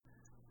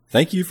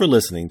Thank you for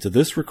listening to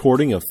this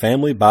recording of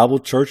Family Bible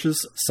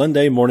Church's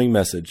Sunday morning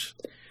message.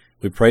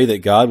 We pray that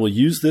God will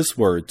use this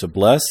word to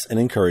bless and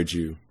encourage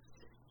you.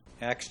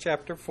 Acts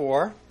chapter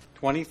 4,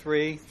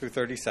 23 through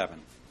 37.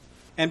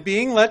 And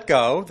being let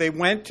go, they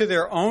went to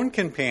their own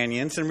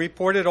companions and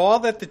reported all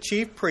that the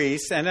chief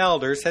priests and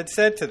elders had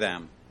said to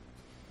them.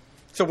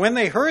 So when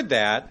they heard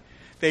that,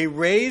 they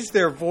raised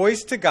their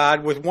voice to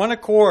God with one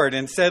accord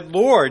and said,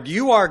 Lord,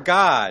 you are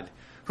God,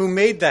 who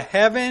made the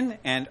heaven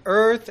and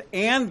earth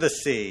and the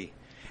sea,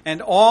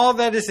 and all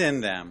that is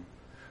in them,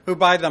 who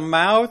by the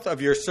mouth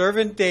of your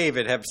servant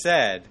David have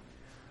said,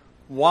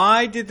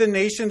 why did the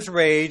nations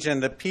rage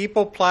and the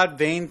people plot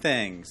vain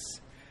things?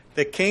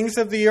 The kings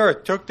of the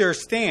earth took their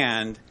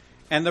stand,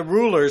 and the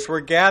rulers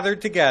were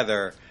gathered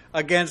together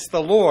against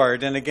the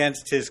Lord and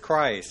against his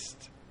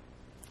Christ.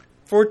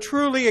 For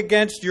truly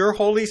against your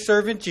holy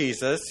servant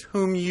Jesus,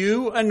 whom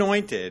you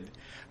anointed,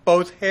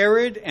 both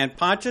Herod and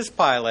Pontius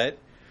Pilate,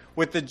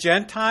 with the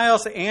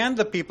Gentiles and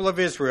the people of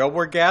Israel,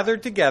 were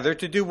gathered together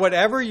to do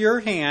whatever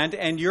your hand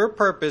and your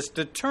purpose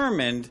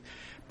determined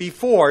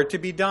before to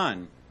be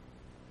done.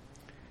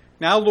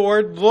 Now,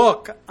 Lord,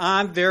 look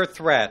on their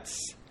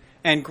threats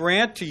and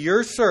grant to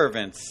your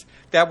servants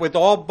that with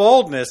all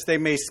boldness they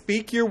may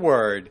speak your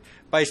word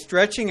by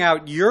stretching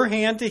out your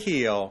hand to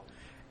heal,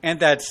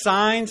 and that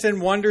signs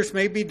and wonders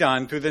may be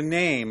done through the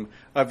name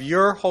of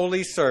your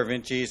holy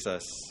servant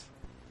Jesus.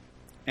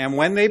 And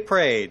when they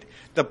prayed,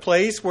 the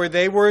place where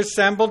they were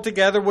assembled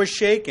together was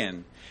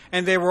shaken,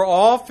 and they were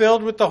all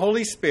filled with the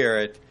Holy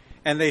Spirit,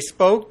 and they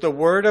spoke the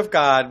word of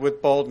God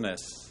with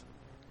boldness.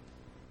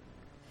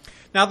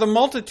 Now the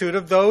multitude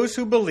of those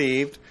who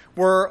believed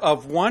were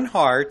of one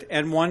heart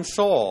and one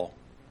soul.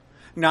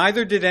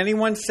 Neither did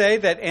anyone say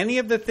that any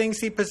of the things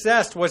he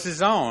possessed was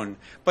his own,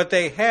 but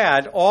they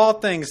had all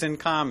things in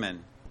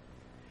common.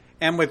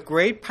 And with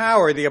great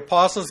power the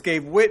apostles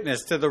gave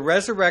witness to the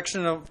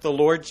resurrection of the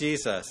Lord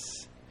Jesus.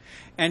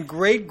 And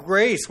great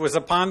grace was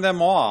upon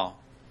them all.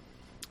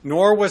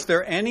 Nor was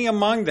there any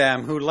among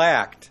them who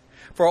lacked,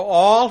 for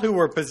all who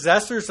were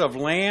possessors of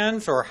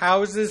lands or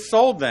houses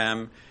sold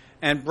them,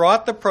 and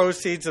brought the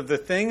proceeds of the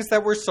things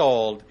that were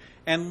sold,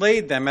 and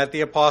laid them at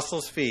the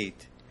apostles'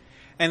 feet.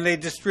 And they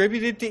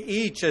distributed to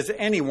each as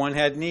anyone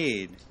had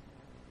need.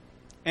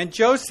 And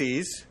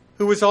Joses,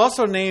 who was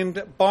also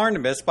named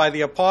Barnabas by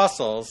the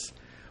apostles,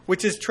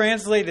 which is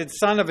translated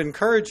son of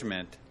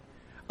encouragement,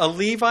 a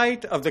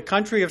Levite of the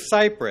country of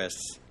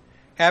Cyprus,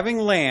 having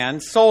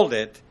land, sold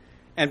it,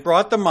 and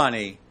brought the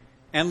money,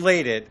 and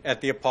laid it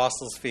at the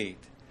apostles' feet.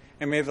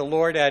 And may the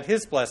Lord add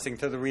his blessing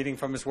to the reading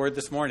from his word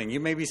this morning. You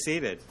may be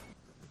seated.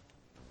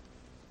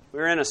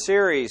 We're in a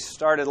series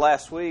started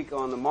last week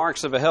on the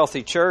marks of a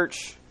healthy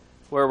church,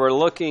 where we're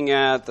looking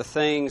at the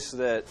things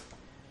that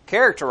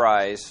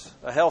characterize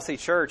a healthy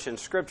church in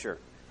Scripture.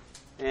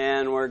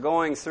 And we're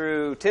going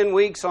through 10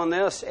 weeks on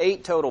this,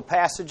 8 total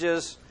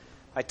passages.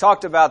 I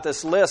talked about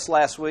this list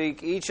last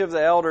week. Each of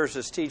the elders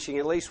is teaching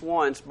at least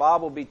once.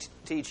 Bob will be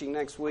teaching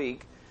next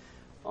week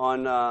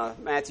on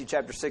Matthew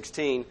chapter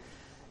 16.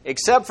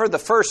 Except for the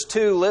first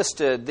 2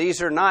 listed,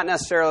 these are not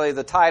necessarily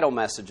the title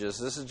messages.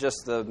 This is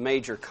just the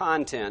major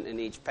content in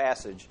each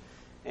passage.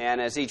 And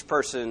as each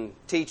person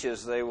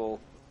teaches, they will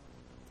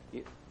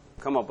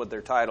come up with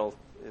their title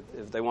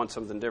if they want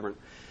something different.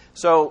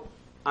 So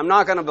I'm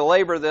not going to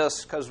belabor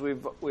this because we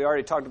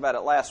already talked about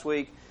it last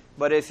week.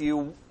 But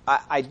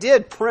I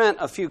did print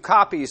a few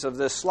copies of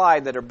this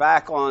slide that are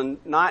back on,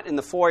 not in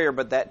the foyer,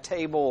 but that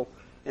table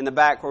in the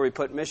back where we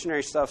put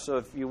missionary stuff. So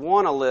if you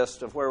want a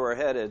list of where we're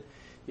headed,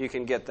 you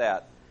can get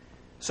that.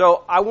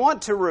 So I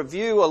want to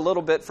review a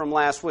little bit from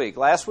last week.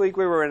 Last week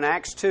we were in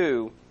Acts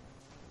 2,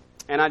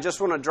 and I just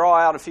want to draw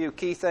out a few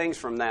key things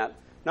from that.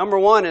 Number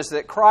 1 is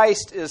that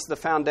Christ is the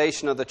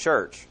foundation of the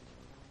church.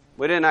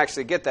 We didn't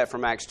actually get that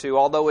from Acts 2,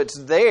 although it's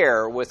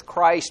there with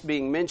Christ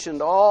being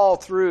mentioned all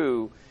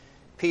through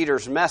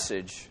Peter's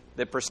message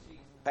that precedes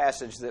the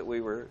passage that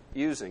we were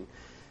using.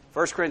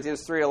 1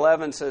 Corinthians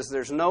 3:11 says,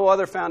 there's no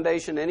other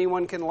foundation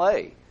anyone can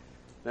lay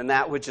than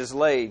that which is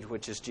laid,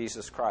 which is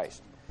Jesus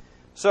Christ.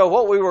 So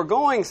what we were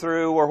going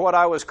through were what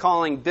I was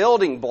calling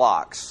building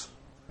blocks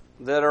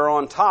that are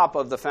on top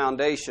of the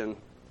foundation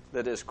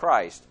that is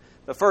Christ.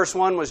 The first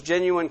one was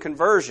genuine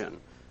conversion,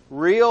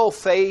 real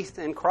faith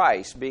in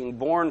Christ, being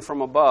born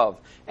from above.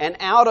 And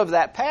out of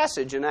that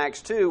passage in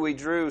Acts 2, we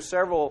drew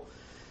several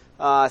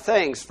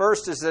things.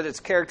 First is that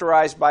it's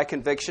characterized by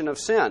conviction of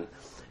sin.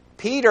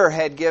 Peter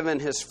had given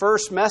his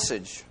first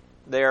message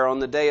there on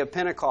the day of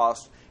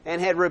Pentecost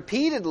and had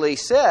repeatedly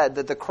said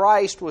that the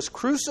Christ was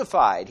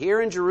crucified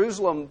here in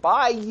Jerusalem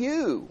by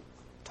you,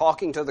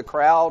 talking to the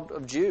crowd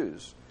of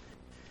Jews.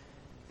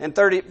 And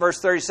verse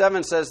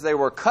 37 says they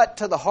were cut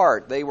to the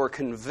heart. They were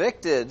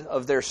convicted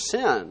of their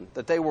sin,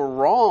 that they were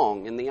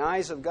wrong in the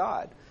eyes of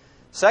God.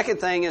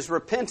 Second thing is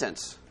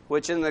repentance,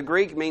 which in the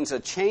Greek means a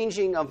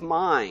changing of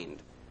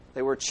mind.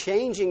 They were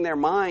changing their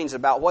minds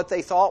about what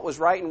they thought was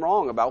right and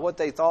wrong, about what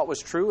they thought was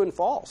true and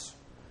false.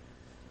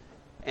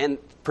 And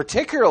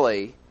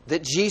particularly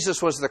that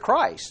Jesus was the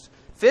Christ.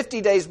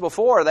 50 days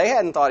before, they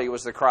hadn't thought he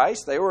was the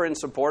Christ. They were in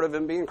support of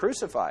him being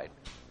crucified.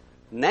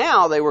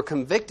 Now they were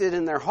convicted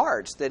in their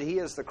hearts that he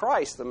is the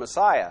Christ, the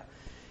Messiah.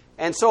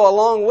 And so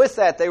along with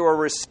that, they were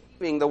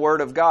receiving the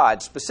Word of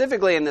God.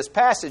 Specifically in this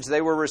passage, they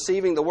were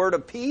receiving the Word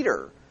of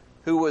Peter,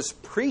 who was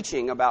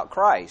preaching about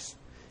Christ.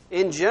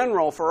 In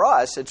general, for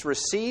us, it's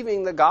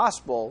receiving the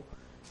gospel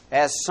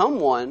as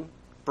someone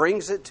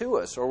brings it to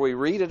us, or we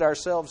read it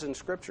ourselves in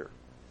Scripture.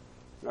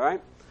 All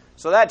right?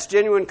 So that's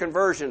genuine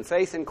conversion,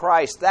 faith in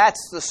Christ.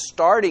 That's the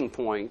starting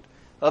point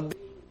of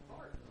being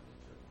part of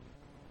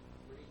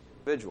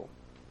the individual.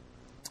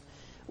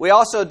 We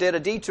also did a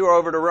detour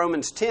over to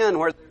Romans 10,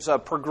 where there's a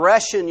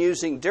progression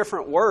using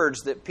different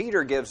words that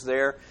Peter gives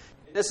there.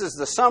 This is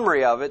the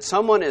summary of it.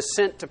 Someone is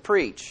sent to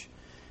preach.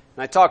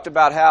 And I talked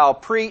about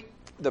how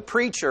the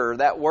preacher,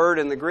 that word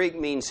in the Greek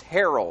means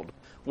herald,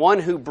 one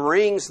who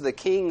brings the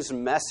king's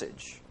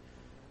message,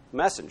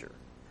 messenger.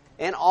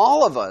 And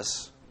all of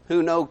us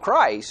who know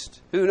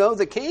Christ, who know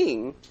the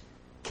King,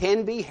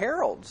 can be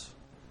heralds.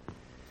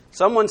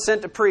 Someone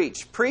sent to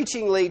preach.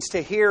 Preaching leads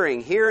to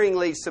hearing. Hearing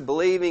leads to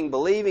believing.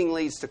 Believing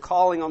leads to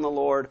calling on the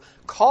Lord.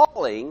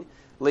 Calling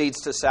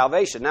leads to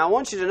salvation. Now, I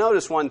want you to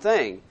notice one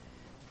thing.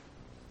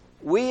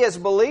 We as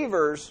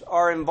believers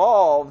are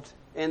involved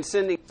in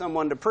sending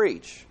someone to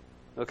preach.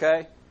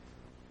 Okay?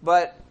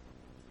 But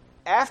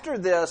after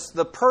this,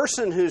 the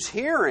person who's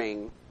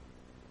hearing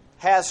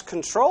has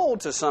control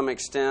to some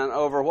extent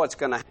over what's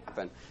going to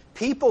happen.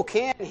 People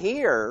can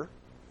hear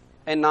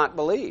and not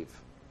believe.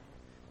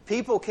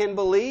 People can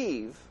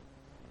believe.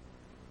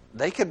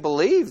 They could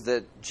believe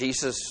that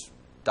Jesus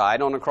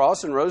died on the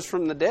cross and rose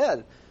from the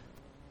dead.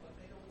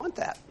 But they don't want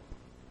that.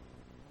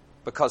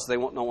 Because they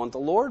don't want the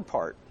Lord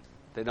part.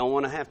 They don't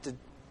want to have to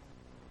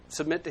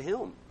submit to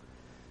Him.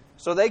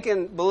 So they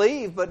can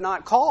believe but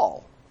not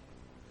call.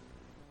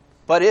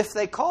 But if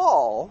they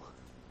call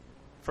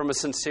from a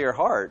sincere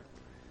heart,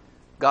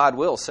 God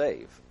will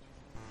save.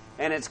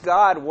 And it's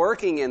God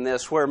working in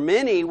this where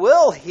many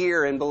will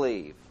hear and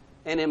believe.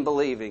 And in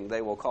believing,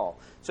 they will call.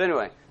 So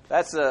anyway,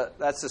 that's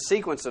the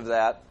sequence of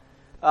that.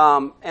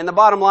 And the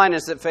bottom line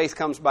is that faith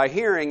comes by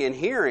hearing, and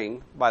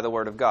hearing by the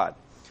Word of God.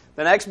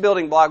 The next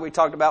building block we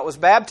talked about was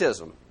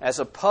baptism as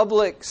a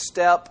public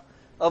step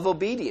of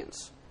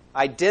obedience,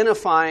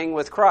 identifying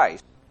with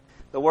Christ.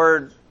 The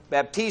word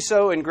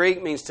baptizo in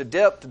Greek means to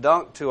dip, to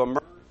dunk, to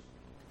immerse,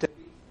 to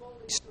be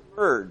fully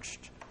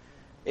submerged.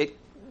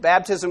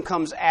 Baptism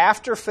comes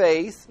after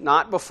faith,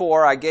 not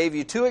before. I gave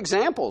you 2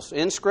 examples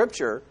in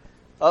Scripture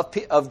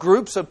of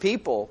groups of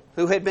people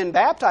who had been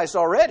baptized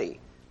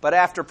already, but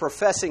after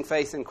professing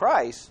faith in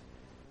Christ,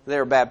 they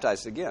were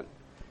baptized again.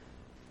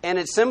 And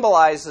it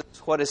symbolizes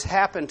what has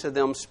happened to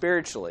them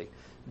spiritually.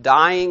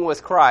 Dying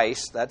with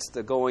Christ, that's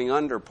the going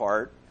under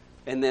part,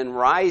 and then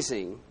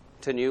rising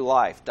to new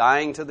life.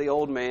 Dying to the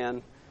old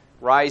man,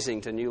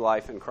 rising to new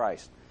life in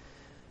Christ.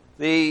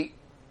 The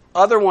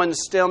other ones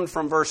stemmed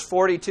from verse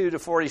 42 to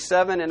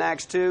 47 in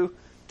Acts 2.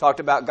 Talked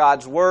about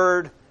God's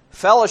Word.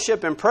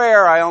 Fellowship and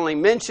prayer I only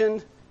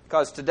mentioned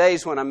because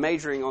today's when I'm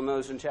majoring on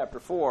those in chapter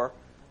 4.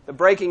 The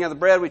breaking of the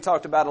bread we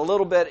talked about a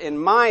little bit. In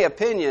my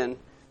opinion,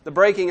 the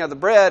breaking of the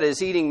bread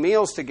is eating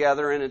meals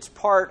together and it's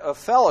part of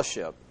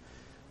fellowship.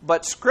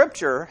 But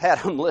Scripture had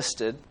them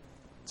listed,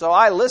 so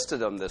I listed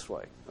them this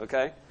way.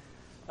 Okay?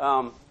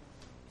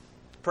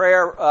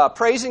 Prayer,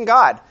 praising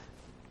God.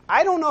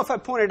 I don't know if I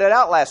pointed it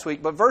out last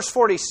week, but verse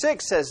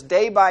 46 says,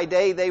 day by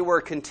day they were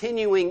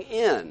continuing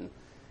in,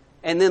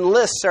 and then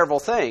lists several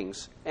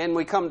things. And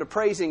we come to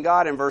praising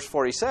God in verse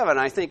 47.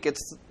 I think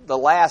it's the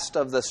last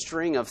of the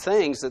string of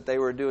things that they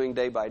were doing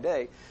day by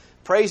day.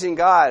 Praising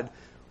God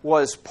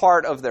was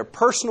part of their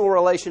personal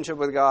relationship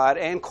with God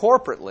and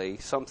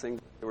corporately something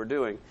they were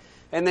doing.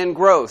 And then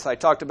growth. I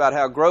talked about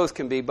how growth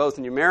can be both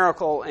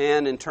numerical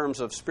and in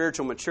terms of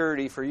spiritual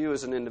maturity for you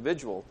as an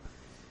individual.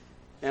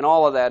 And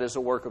all of that is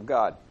a work of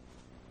God.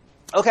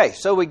 Okay,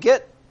 so we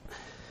get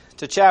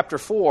to chapter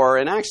 4,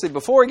 and actually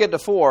before we get to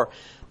 4,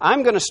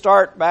 I'm going to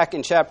start back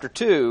in chapter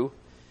 2,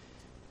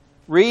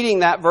 reading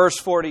that verse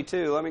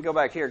 42. Let me go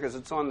back here because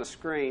it's on the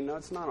screen. No,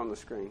 it's not on the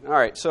screen. All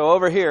right, so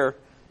over here.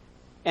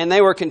 And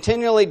they were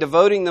continually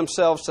devoting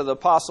themselves to the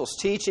apostles'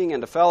 teaching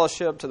and to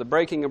fellowship, to the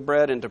breaking of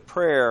bread and to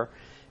prayer.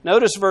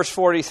 Notice verse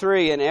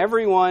 43, and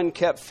everyone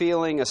kept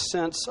feeling a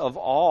sense of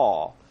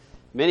awe.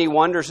 Many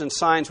wonders and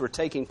signs were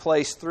taking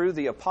place through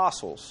the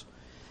apostles.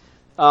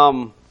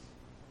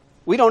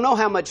 We don't know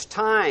how much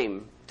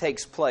time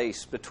takes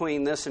place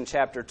between this and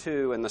chapter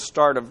 2 and the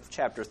start of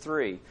chapter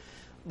 3.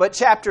 But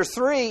chapter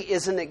 3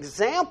 is an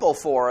example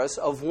for us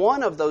of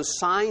one of those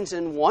signs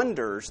and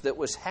wonders that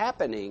was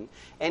happening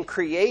and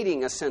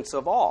creating a sense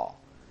of awe.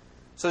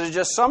 So to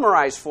just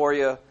summarize for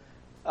you,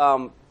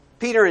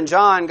 Peter and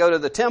John go to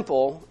the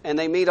temple and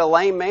they meet a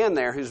lame man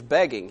there who's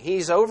begging.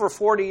 He's over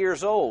 40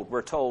 years old,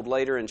 we're told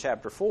later in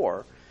chapter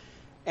 4.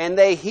 And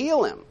they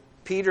heal him.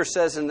 Peter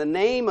says, in the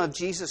name of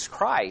Jesus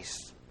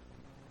Christ,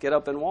 get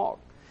up and walk.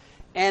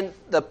 And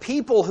the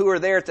people who are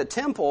there at the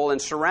temple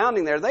and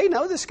surrounding there, they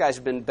know this guy's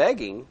been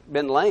begging,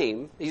 been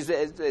lame.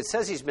 It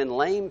says he's been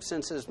lame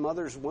since his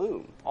mother's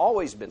womb.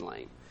 Always been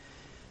lame.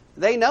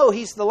 They know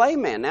he's the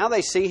lame man. Now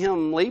they see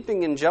him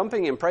leaping and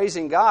jumping and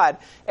praising God.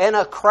 And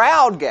a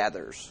crowd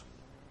gathers.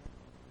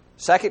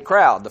 Second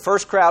crowd. The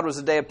first crowd was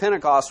the day of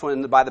Pentecost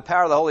when, by the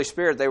power of the Holy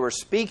Spirit, they were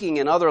speaking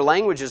in other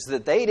languages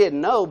that they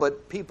didn't know,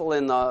 but people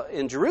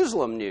in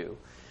Jerusalem knew.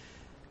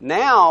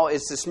 Now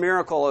it's this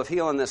miracle of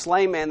healing this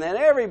lame man that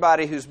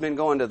everybody who's been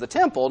going to the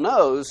temple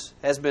knows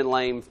has been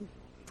lame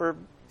for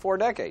 4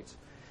 decades.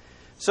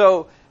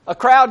 So a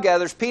crowd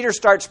gathers. Peter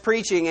starts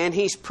preaching, and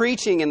he's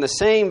preaching in the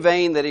same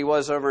vein that he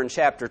was over in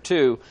chapter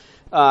 2.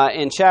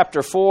 In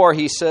chapter 4,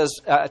 he says,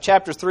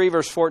 chapter 3,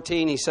 verse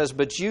 14, he says,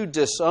 "But you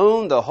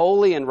disown the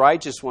holy and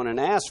righteous one and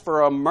ask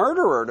for a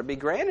murderer to be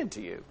granted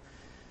to you."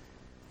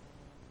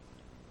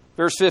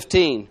 Verse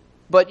 15,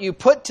 "But you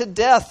put to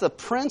death the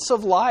Prince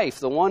of Life,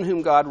 the one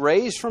whom God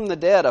raised from the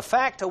dead, a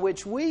fact to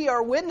which we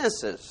are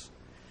witnesses."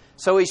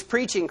 So he's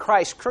preaching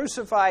Christ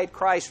crucified,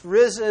 Christ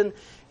risen,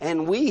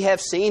 and we have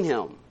seen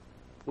him.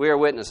 We are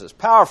witnesses.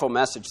 Powerful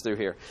message through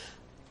here.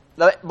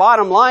 The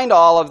bottom line to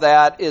all of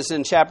that is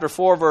in chapter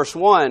 4, verse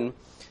 1,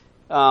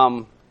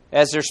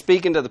 as they're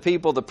speaking to the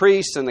people, the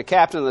priests and the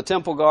captain of the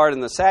temple guard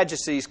and the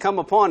Sadducees come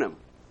upon him.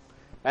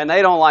 And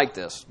they don't like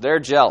this. They're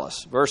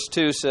jealous. Verse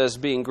 2 says,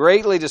 "Being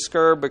greatly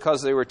disturbed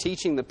because they were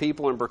teaching the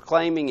people and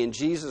proclaiming in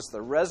Jesus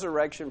the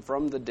resurrection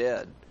from the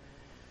dead."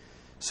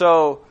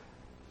 So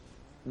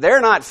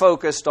they're not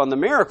focused on the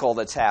miracle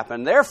that's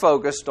happened. They're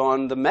focused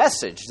on the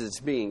message that's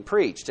being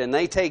preached. And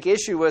they take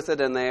issue with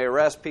it, and they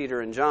arrest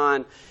Peter and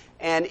John.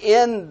 And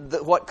in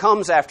what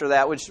comes after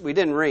that, which we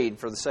didn't read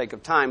for the sake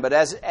of time, but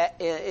as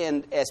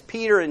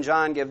Peter and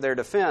John give their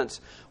defense,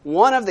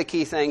 one of the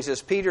key things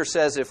is Peter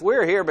says, if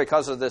we're here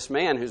because of this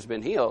man who's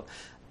been healed,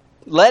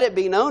 let it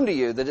be known to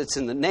you that it's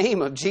in the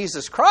name of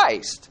Jesus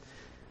Christ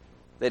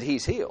that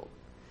he's healed.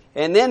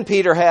 And then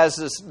Peter has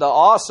the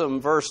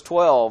awesome verse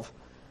 12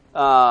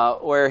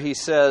 where he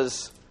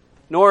says,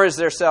 "Nor is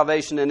there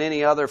salvation in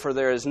any other, for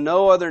there is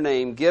no other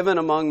name given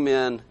among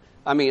men,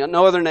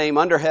 no other name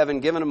under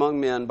heaven given among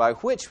men by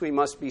which we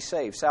must be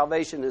saved."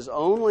 Salvation is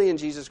only in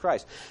Jesus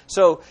Christ.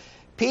 So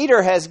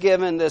Peter has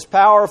given this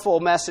powerful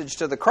message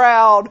to the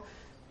crowd,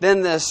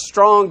 then this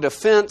strong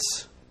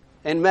defense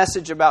and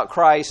message about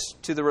Christ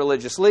to the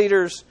religious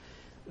leaders.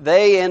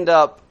 They end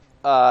up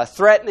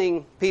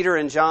threatening Peter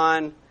and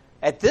John.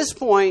 At this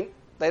point,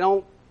 they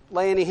don't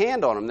lay any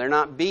hand on them. They're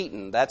not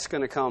beaten. That's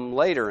going to come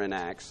later in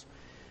Acts.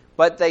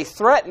 But they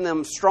threaten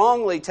them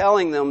strongly,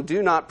 telling them,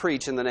 do not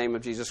preach in the name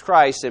of Jesus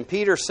Christ. And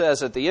Peter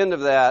says at the end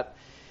of that,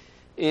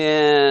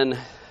 in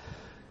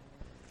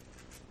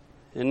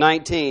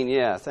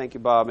 19, thank you,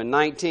 Bob. In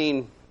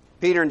 19,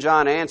 Peter and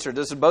John answered,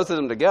 this is both of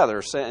them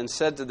together, and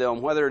said to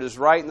them, "Whether it is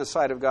right in the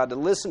sight of God to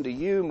listen to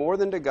you more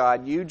than to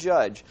God, you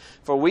judge.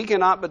 For we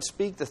cannot but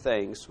speak the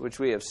things which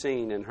we have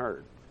seen and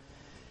heard."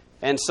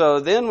 And so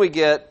then we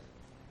get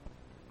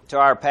to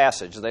our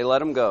passage. They let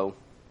them go.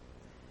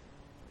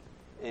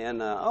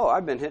 And,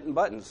 I've been hitting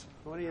buttons.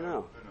 What do you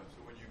know?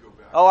 So when you go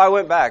back. Oh, I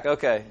went back.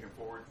 Okay.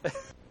 Forward,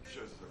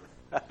 shows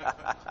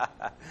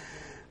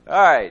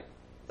All right.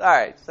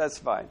 That's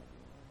fine.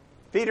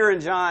 Peter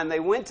and John, they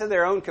went to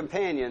their own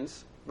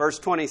companions, verse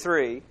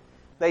 23.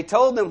 They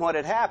told them what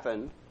had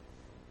happened,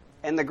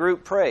 and the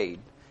group prayed.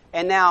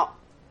 And now,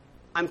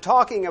 I'm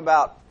talking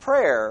about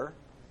prayer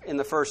in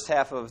the first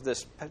half of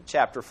this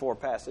chapter 4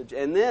 passage,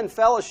 and then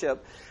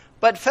fellowship.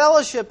 But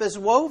fellowship is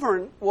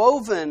woven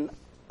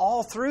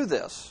all through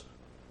this.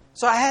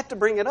 So I had to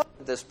bring it up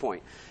at this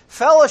point.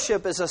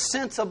 Fellowship is a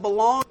sense of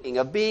belonging,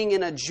 of being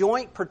in a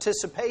joint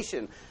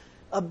participation,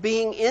 of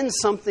being in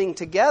something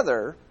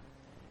together.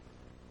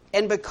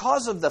 And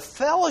because of the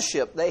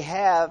fellowship they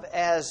have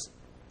as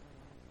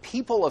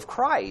people of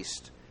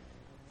Christ,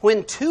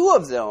 when two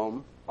of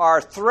them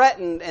are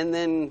threatened and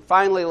then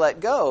finally let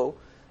go,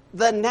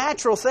 the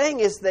natural thing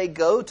is they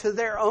go to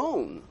their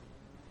own.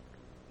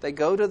 They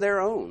go to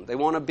their own. They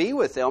want to be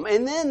with them,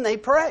 and then they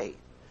pray.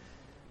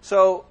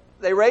 So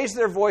they raise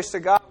their voice to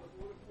God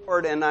with one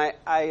accord, and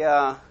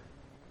I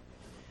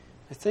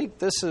think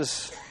this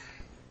is,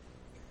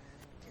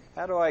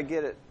 how do I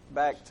get it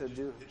back to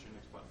do? Hit your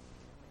next button.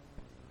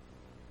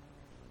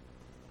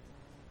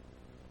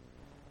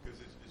 Because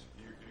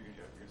you're going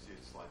to see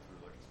it slide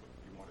through like it's what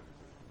you wanted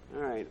it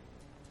to. All right.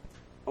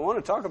 I want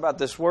to talk about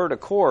this word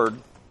accord,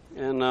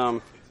 and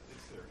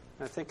It's there.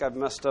 I think I've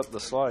messed up the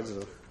slides.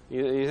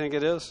 You think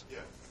it is? Yeah,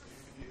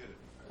 you hit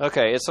it.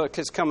 Okay,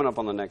 it's coming up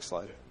on the next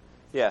slide.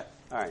 Yeah,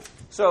 all right.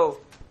 So,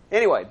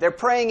 anyway, they're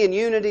praying in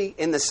unity,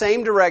 in the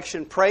same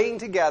direction, praying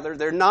together.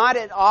 They're not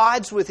at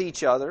odds with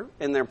each other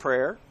in their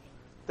prayer.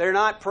 They're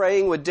not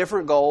praying with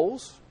different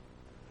goals.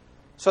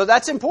 So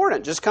that's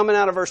important. Just coming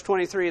out of verse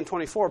 23 and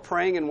 24,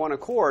 praying in one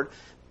accord.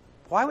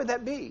 Why would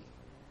that be?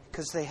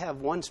 Because they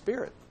have one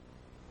Spirit.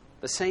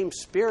 The same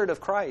Spirit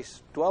of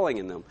Christ dwelling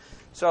in them.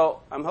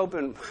 So, I'm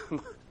hoping...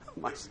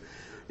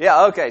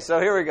 so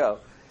here we go.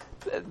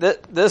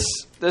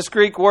 This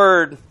Greek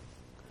word...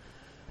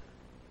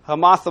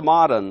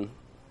 Homothemadon.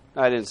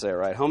 I didn't say it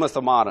right.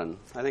 Homothemadon.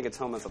 I think it's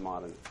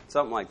homothemadon.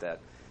 Something like that.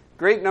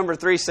 Greek number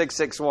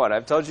 3661.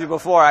 I've told you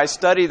before, I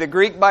study the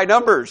Greek by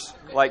numbers,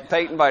 like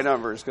Peyton by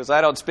numbers, because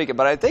I don't speak it.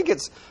 But I think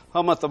it's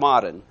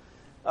homothemadon.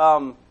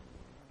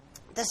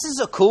 This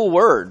is a cool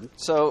word,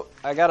 so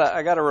I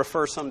gotta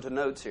refer some to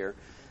notes here.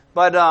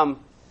 But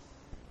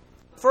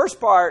first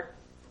part,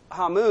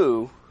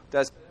 hamu,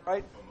 that's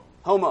right?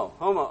 Homo.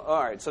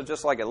 All right, so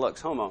just like it looks,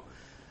 homo.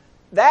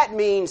 That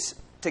means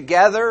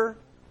together,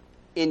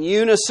 in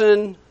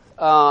unison,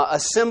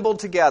 assembled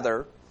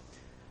together.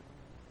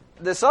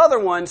 This other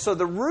one, so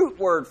the root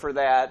word for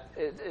that,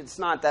 it's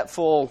not that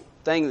full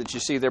thing that you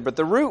see there, but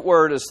the root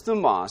word is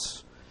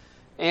thumos,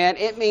 and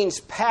it means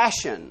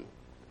passion,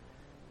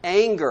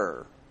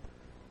 anger.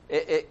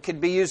 It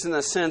could be used in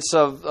the sense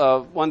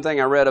of one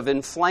thing I read of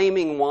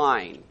inflaming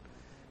wine,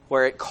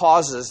 where it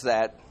causes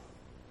that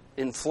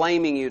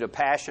inflaming you to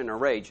passion or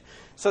rage.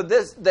 So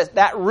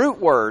that root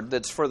word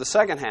that's for the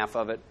second half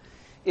of it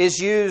is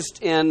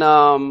used in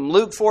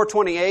Luke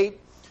 4:28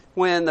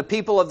 when the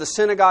people of the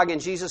synagogue in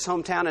Jesus'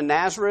 hometown in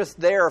Nazareth,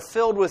 they are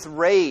filled with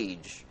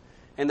rage.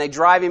 And they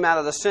drive him out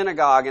of the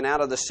synagogue and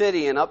out of the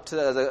city and up to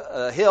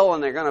the hill,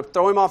 and they're going to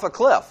throw him off a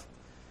cliff.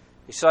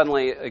 He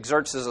suddenly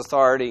exerts his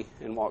authority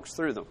and walks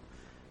through them.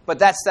 But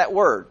that's that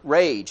word,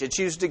 rage. It's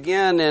used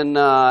again in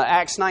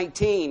Acts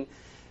 19.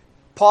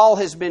 Paul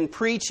has been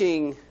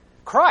preaching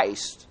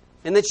Christ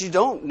and that you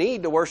don't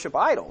need to worship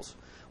idols.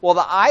 Well,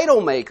 the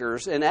idol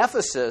makers in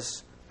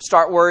Ephesus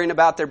start worrying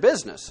about their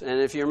business. And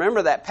if you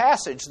remember that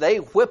passage, they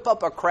whip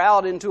up a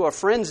crowd into a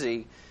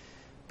frenzy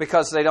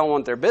because they don't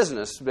want their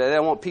business. They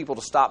don't want people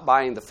to stop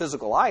buying the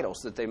physical idols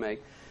that they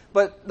make.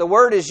 But the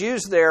word is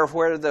used there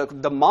where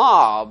the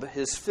mob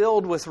is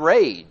filled with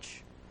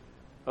rage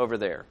over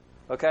there.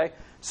 Okay?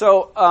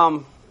 So,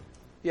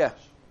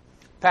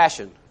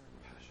 passion.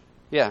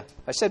 Yeah,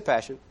 I said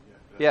passion.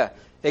 Yeah.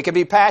 It could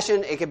be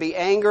passion. It could be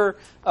anger.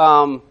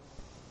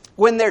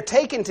 When they're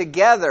taken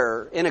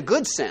together, in a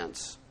good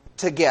sense,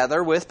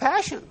 together with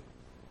passion,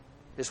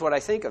 is what I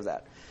think of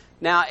that.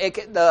 Now,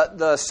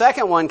 the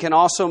second one can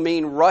also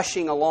mean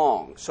rushing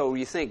along. So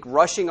you think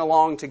rushing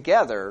along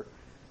together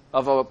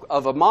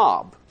of a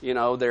mob. You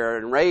know, they're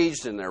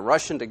enraged and they're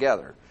rushing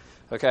together.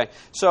 Okay,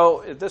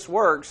 so if this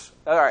works,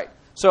 all right.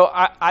 So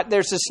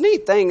there's this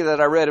neat thing that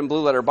I read in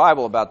Blue Letter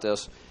Bible about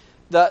this.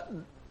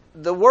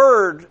 The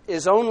word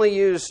is only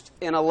used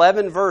in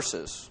 11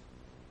 verses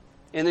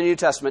in the New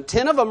Testament.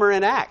 10 of them are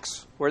in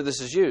Acts where this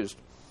is used.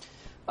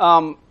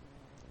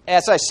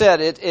 As I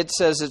said, it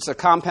says it's a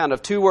compound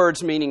of two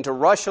words meaning to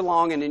rush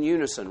along and in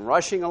unison.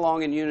 Rushing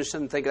along in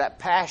unison, think of that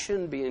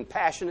passion, being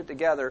passionate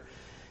together.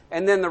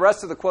 And then the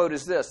rest of the quote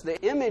is this: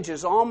 the image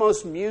is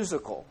almost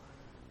musical.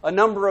 A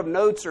number of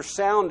notes are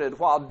sounded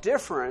while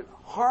different,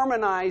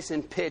 harmonize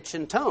in pitch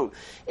and tone.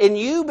 In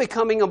you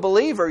becoming a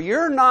believer,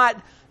 you're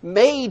not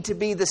made to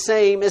be the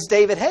same as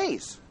David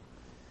Hayes.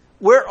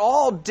 We're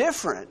all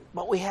different,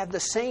 but we have the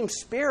same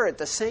Spirit,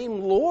 the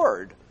same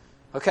Lord.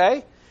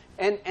 Okay?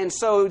 And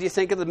so you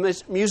think of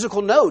the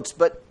musical notes,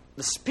 but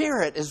the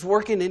Spirit is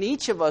working in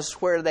each of us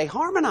where they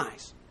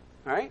harmonize.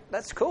 All right?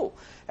 That's cool.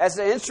 As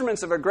the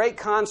instruments of a great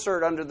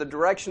concert under the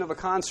direction of a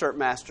concert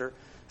master,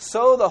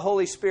 so the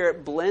Holy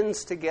Spirit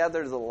blends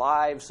together the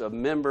lives of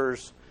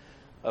members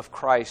of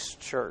Christ's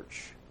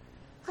church.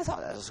 I thought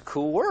that was a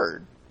cool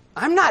word.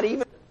 I'm not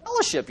even in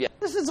fellowship yet.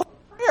 This is a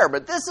prayer,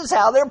 but this is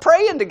how they're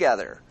praying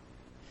together.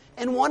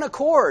 In one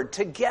accord,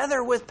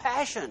 together with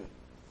passion.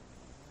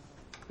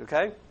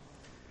 Okay?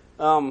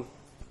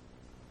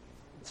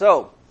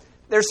 So,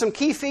 there's some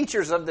key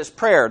features of this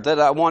prayer that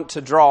I want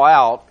to draw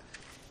out.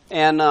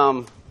 And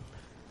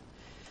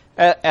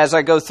as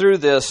I go through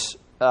this,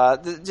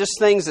 just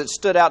things that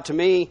stood out to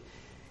me.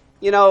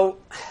 You know,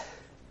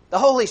 the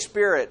Holy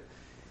Spirit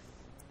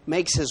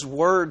makes His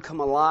Word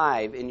come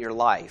alive in your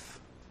life.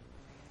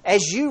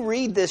 As you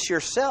read this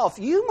yourself,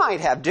 you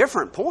might have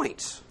different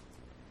points.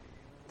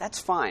 That's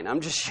fine.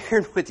 I'm just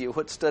sharing with you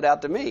what stood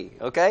out to me,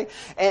 okay?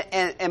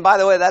 And by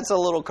the way, that's a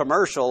little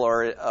commercial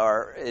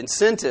or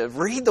incentive.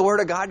 Read the Word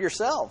of God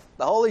yourself.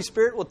 The Holy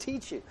Spirit will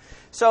teach you.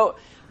 So,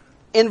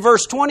 in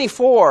verse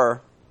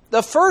 24,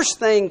 the first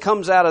thing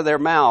comes out of their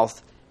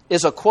mouth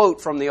is a quote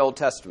from the Old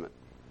Testament.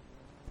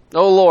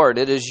 "O Lord,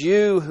 it is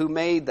you who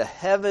made the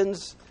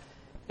heavens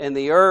and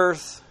the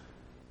earth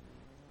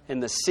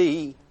and the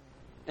sea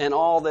and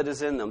all that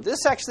is in them."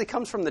 This actually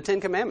comes from the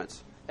Ten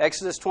Commandments.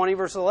 Exodus 20,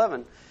 verse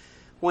 11.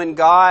 When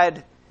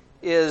God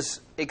is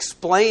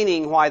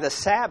explaining why the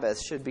Sabbath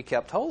should be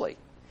kept holy.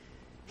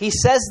 He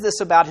says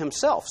this about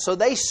Himself. So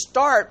they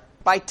start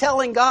by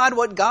telling God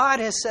what God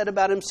has said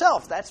about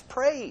Himself. That's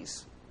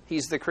praise.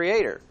 He's the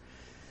Creator.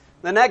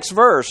 The next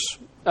verse,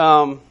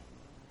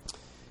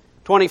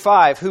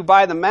 25, "Who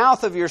by the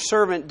mouth of your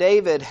servant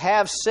David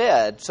have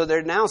said," so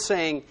they're now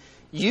saying,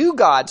 you,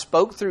 God,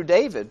 spoke through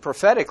David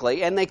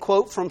prophetically, and they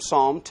quote from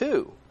Psalm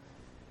 2.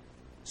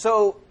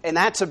 So, and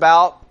that's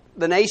about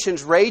the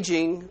nations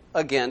raging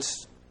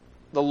against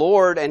the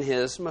Lord and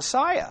His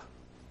Messiah.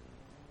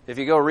 If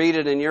you go read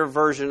it in your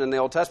version in the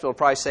Old Testament, it'll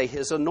probably say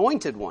His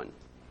anointed one.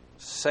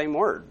 Same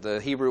word, the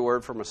Hebrew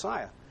word for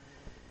Messiah.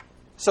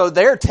 So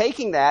they're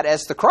taking that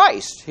as the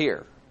Christ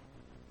here,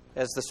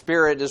 as the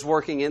Spirit is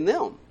working in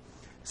them.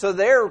 So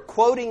they're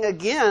quoting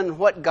again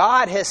what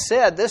God has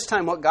said, this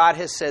time what God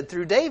has said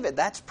through David.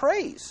 That's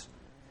praise.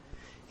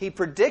 He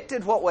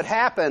predicted what would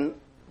happen.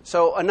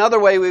 So another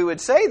way we would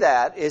say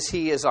that is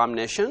He is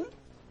omniscient.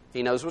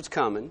 He knows what's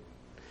coming.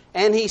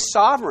 And He's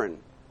sovereign.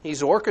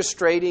 He's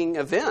orchestrating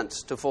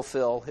events to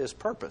fulfill His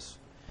purpose.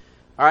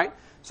 All right?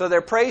 So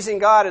they're praising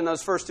God in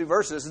those first two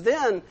verses.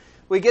 Then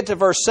we get to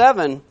verse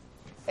 7,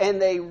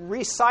 and they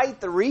recite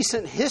the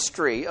recent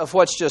history of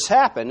what's just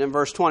happened in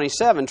verse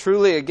 27.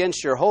 Truly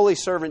against your holy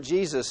servant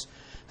Jesus,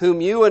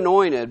 whom you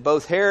anointed,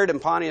 both Herod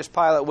and Pontius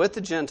Pilate with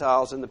the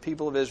Gentiles and the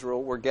people of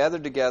Israel were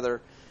gathered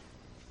together.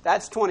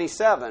 That's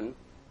 27.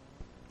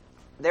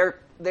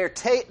 They're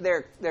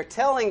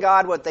telling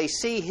God what they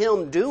see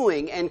Him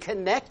doing and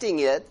connecting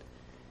it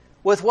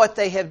with what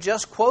they have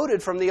just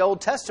quoted from the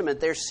Old Testament.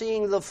 They're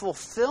seeing the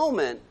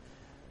fulfillment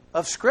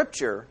of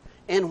Scripture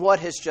in what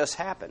has just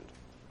happened.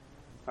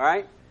 All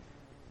right?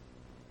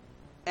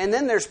 And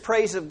then there's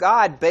praise of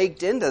God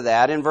baked into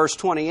that. In verse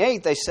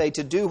 28, they say,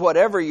 to do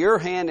whatever your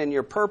hand and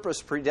your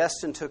purpose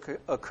predestined to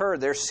occur.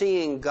 They're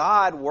seeing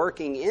God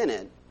working in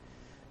it.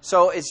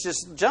 So it's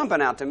just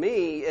jumping out to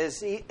me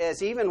as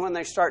even when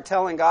they start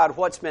telling God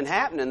what's been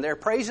happening, they're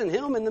praising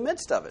Him in the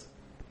midst of it.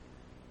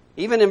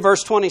 Even in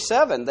verse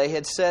 27, they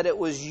had said it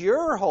was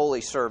your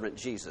holy servant,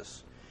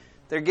 Jesus.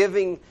 They're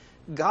giving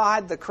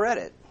God the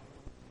credit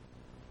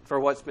for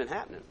what's been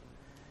happening.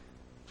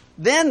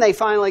 Then they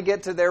finally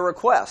get to their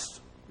request,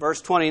 verse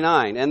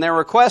 29. And their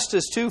request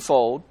is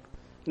twofold.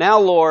 Now,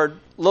 Lord,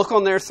 look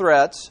on their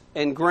threats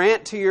and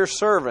grant to your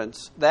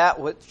servants that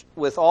which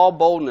with all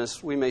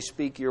boldness we may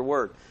speak your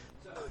word.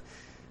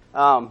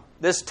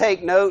 This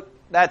take note,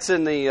 that's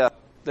in the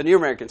New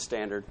American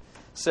Standard.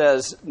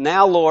 Says,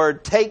 now,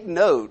 Lord, take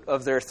note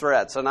of their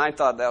threats. And I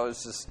thought that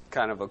was just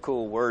kind of a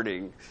cool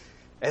wording,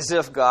 as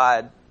if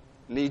God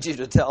needs you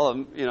to tell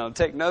them,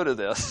 take note of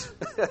this.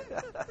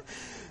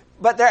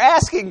 But they're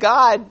asking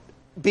God,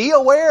 be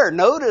aware,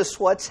 notice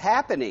what's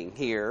happening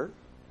here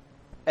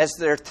as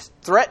they're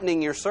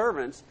threatening your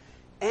servants,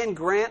 and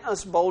grant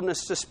us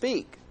boldness to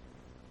speak.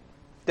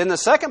 Then the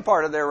second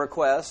part of their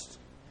request,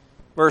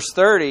 verse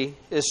 30,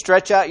 is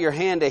stretch out your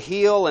hand to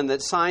heal, and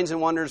that signs and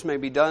wonders may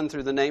be done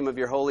through the name of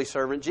your holy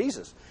servant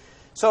Jesus.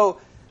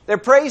 So they're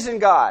praising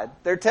God.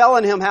 They're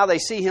telling Him how they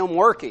see Him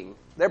working.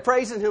 They're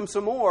praising Him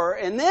some more,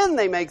 and then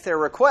they make their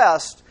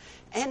request,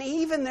 and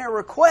even their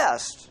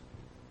request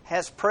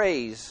has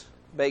praise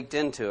baked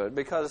into it,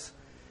 because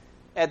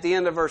at the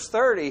end of verse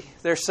 30,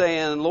 they're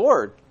saying,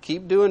 Lord,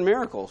 keep doing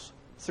miracles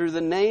through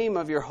the name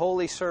of your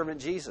holy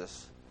servant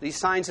Jesus. These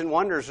signs and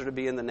wonders are to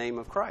be in the name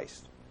of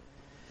Christ.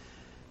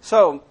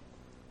 So,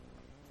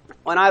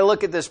 when I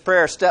look at this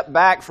prayer, step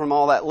back from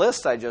all that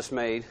list I just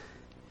made,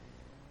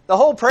 the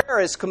whole prayer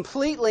is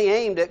completely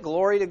aimed at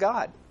glory to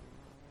God,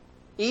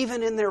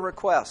 even in their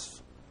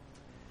requests.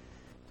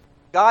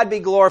 God be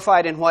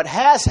glorified in what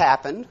has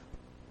happened.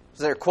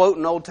 They're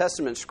quoting Old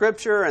Testament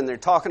Scripture, and they're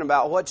talking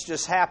about what's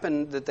just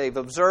happened that they've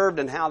observed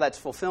and how that's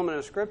fulfillment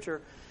of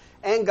Scripture.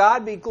 And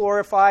God be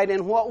glorified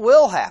in what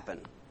will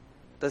happen,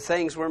 the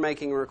things we're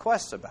making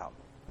requests about.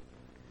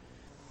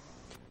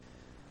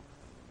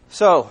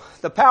 So,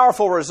 the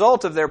powerful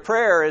result of their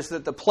prayer is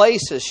that the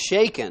place is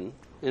shaken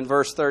in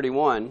verse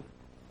 31.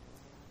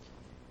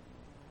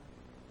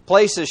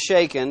 Place is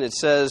shaken. It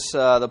says,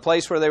 the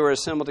place where they were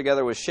assembled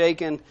together was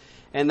shaken,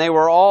 and they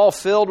were all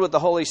filled with the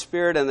Holy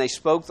Spirit, and they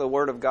spoke the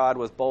word of God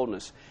with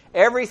boldness.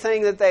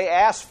 Everything that they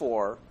asked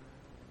for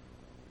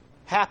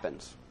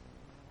happens.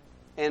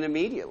 And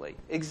immediately.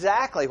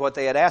 Exactly what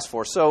they had asked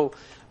for. So,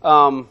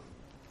 on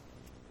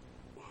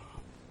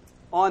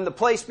the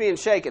place being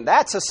shaken,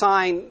 that's a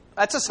sign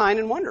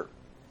and wonder.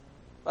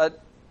 An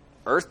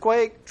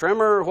earthquake,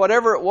 tremor,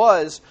 whatever it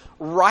was,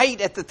 right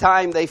at the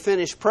time they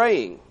finished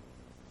praying.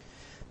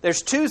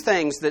 There's two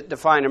things that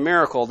define a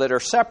miracle that are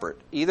separate.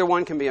 Either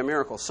one can be a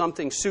miracle.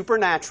 Something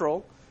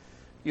supernatural.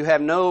 You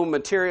have no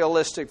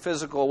materialistic,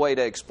 physical way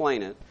to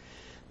explain it.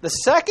 The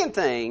second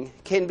thing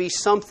can be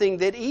something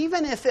that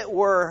even if it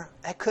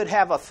could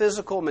have a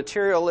physical,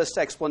 materialist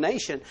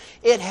explanation,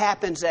 it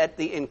happens at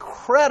the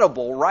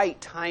incredible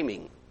right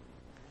timing.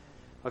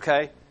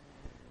 Okay?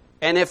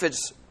 And if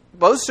it's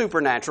both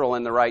supernatural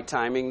and the right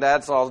timing,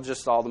 that's all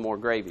the more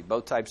gravy.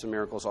 Both types of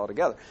miracles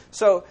altogether.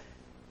 So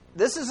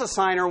this is a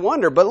sign or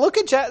wonder. But look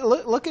at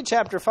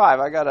chapter 5.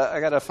 I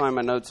gotta find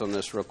my notes on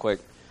this real quick.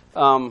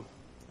 So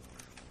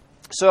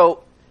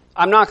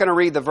I'm not going to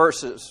read the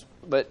verses,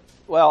 but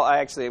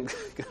I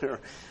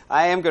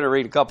am going to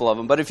read a couple of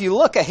them. But if you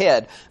look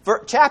ahead,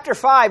 chapter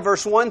 5,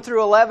 verse 1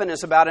 through 11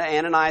 is about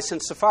Ananias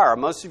and Sapphira.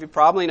 Most of you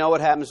probably know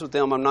what happens with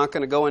them. I'm not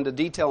going to go into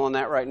detail on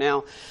that right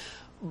now.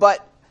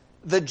 But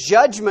the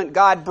judgment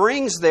God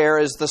brings there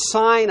is the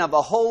sign of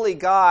a holy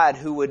God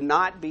who would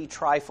not be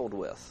trifled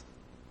with.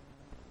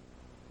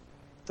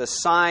 The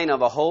sign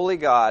of a holy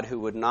God who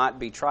would not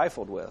be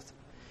trifled with.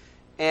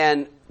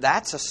 And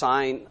that's a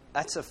sign.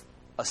 That's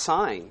a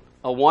sign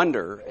a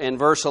wonder. And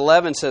verse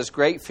 11 says,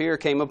 great fear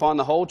came upon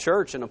the whole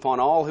church and upon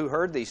all who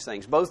heard these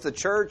things, both the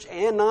church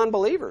and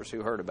non-believers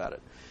who heard about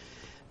it.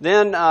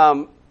 Then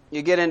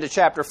you get into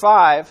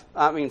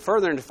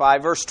further into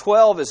 5. Verse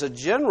 12 is a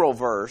general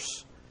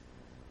verse.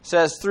 It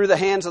says, through the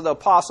hands of the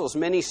apostles,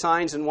 many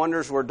signs and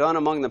wonders were done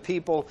among the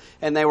people,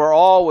 and they were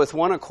all with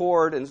one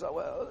accord. And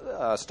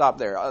stop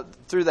there.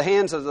 Through the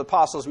hands of the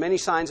apostles, many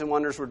signs and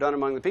wonders were done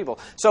among the people.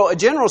 So a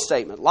general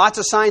statement. Lots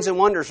of signs and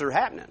wonders are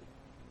happening.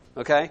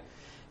 Okay?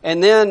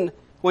 And then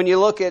when you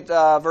look at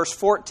verse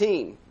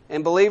 14,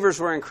 and believers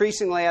were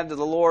increasingly added to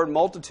the Lord,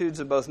 multitudes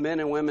of both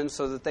men and women,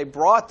 so that they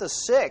brought the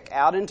sick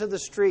out into the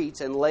streets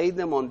and laid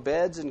them on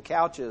beds and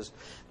couches,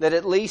 that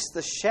at least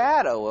the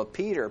shadow of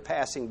Peter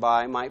passing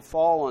by might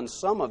fall on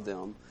some of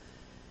them.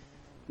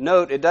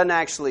 Note, it doesn't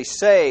actually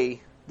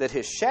say that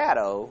his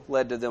shadow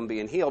led to them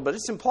being healed, but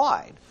it's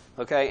implied.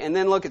 Okay, and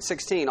then look at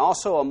 16.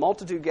 Also a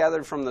multitude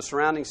gathered from the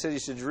surrounding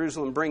cities to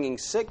Jerusalem, bringing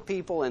sick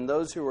people and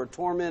those who were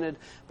tormented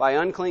by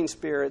unclean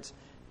spirits,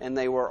 and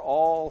they were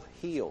all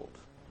healed.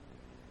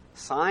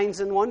 Signs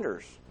and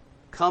wonders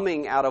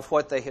coming out of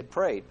what they had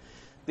prayed.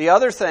 The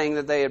other thing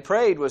that they had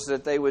prayed was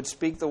that they would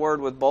speak the word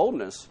with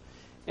boldness.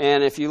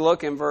 And if you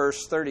look in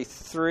verse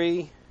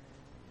 33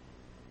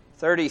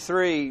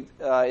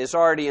 is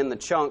already in the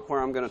chunk where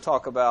I'm going to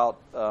talk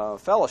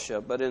about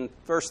fellowship. But in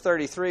verse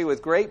 33,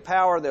 with great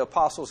power the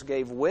apostles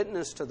gave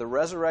witness to the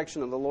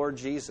resurrection of the Lord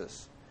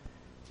Jesus,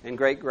 and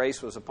great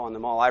grace was upon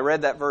them all. I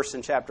read that verse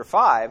in chapter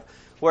 5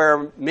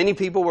 where many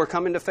people were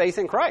coming to faith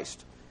in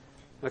Christ.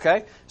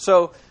 Okay?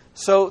 So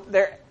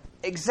they're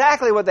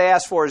exactly what they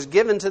asked for is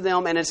given to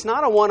them, and it's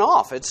not a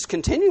one-off. It's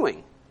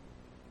continuing.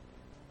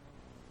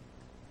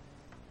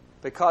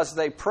 Because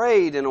they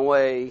prayed in a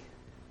way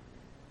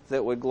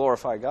that would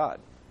glorify God.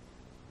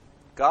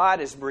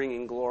 God is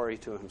bringing glory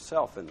to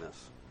himself in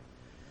this.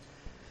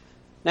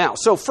 Now,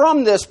 so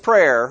from this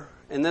prayer,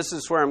 and this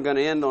is where I'm going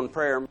to end on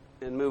prayer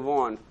and move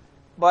on,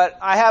 but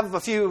I have a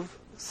few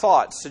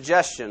thoughts,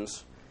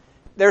 suggestions.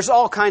 There's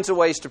all kinds of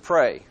ways to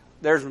pray.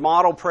 There's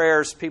model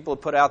prayers people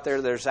have put out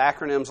there. There's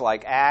acronyms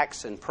like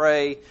ACTS and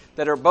PRAY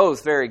that are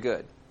both very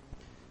good.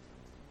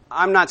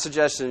 I'm not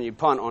suggesting you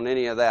punt on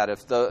any of that.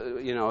 If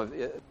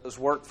if those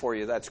work for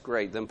you, that's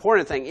great. The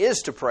important thing is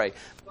to pray.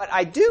 But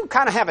I do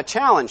kind of have a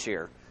challenge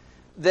here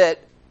that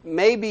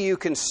maybe you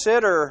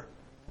consider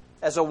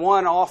as a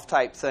one-off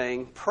type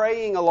thing,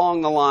 praying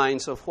along the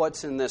lines of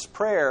what's in this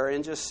prayer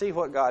and just see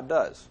what God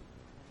does.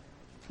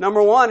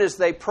 Number one is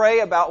they pray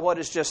about what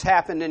has just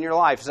happened in your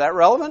life. Is that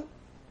relevant?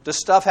 Does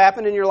stuff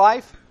happen in your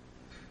life?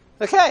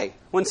 Okay,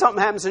 when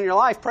something happens in your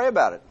life, pray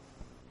about it.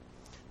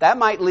 That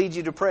might lead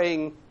you to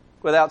praying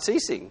without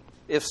ceasing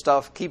if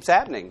stuff keeps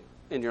happening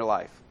in your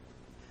life.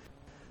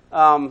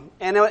 And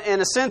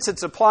in a sense,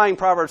 it's applying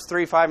Proverbs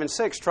 3, 5, and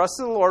 6. Trust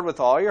in the Lord with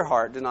all your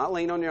heart. Do not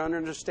lean on your own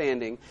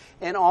understanding.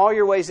 In all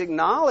your ways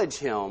acknowledge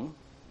Him.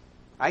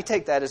 I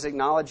take that as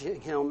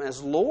acknowledging Him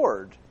as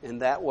Lord in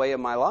that way of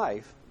my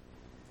life.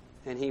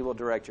 And He will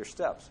direct your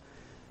steps.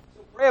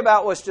 So pray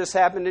about what's just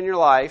happened in your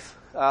life.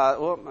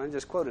 I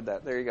just quoted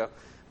that. There you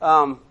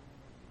go.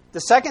 The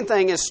second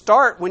thing is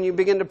when you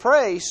begin to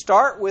pray,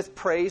 start with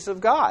praise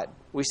of God.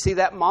 We see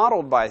that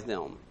modeled by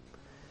them.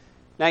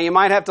 Now, you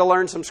might have to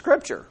learn some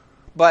scripture,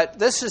 but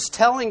this is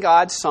telling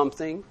God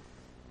something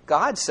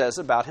God says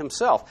about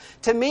Himself.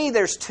 To me,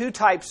 there's two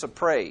types of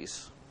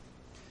praise,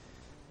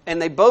 and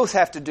they both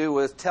have to do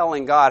with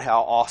telling God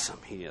how awesome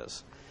He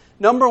is.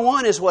 Number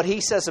one is what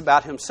He says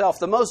about Himself.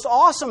 The most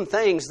awesome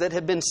things that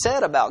have been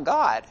said about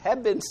God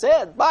have been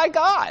said by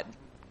God.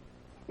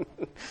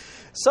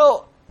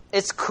 So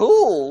it's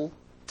cool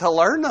to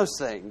learn those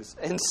things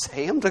and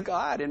say them to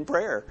God in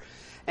prayer.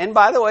 And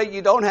by the way,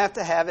 you don't have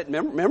to have it.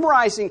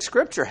 Memorizing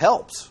Scripture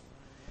helps.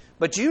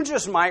 But you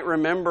just might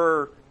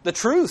remember the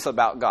truth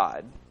about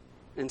God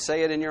and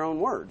say it in your own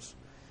words.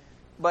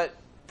 But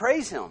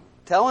praise Him.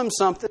 Tell Him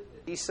something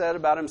that He said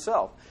about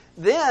Himself.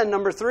 Then,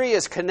 number 3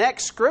 is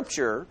connect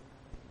Scripture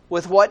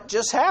with what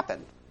just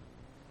happened.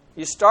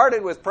 You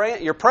started with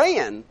praying. You're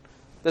praying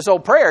this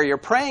old prayer. You're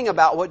praying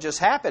about what just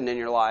happened in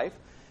your life.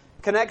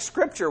 Connect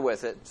Scripture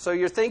with it. So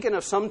you're thinking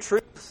of some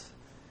truth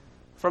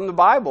from the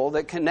Bible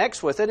that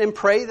connects with it and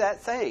pray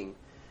that thing.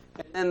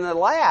 And the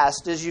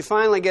last is you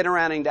finally get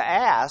around to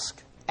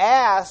ask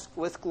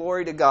with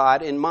glory to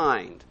God in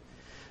mind.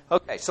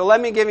 Okay, so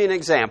let me give you an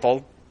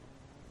example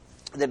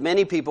that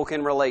many people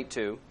can relate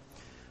to.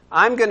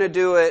 I'm going to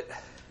do it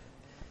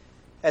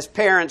as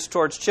parents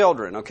towards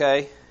children,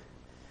 okay?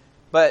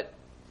 But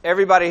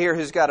everybody here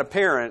who's got a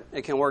parent,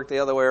 it can work the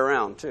other way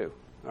around too,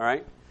 all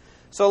right?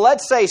 So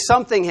let's say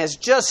something has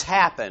just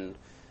happened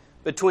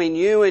between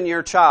you and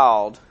your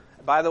child.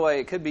 By the way,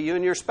 it could be you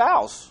and your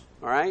spouse,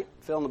 all right?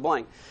 Fill in the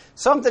blank.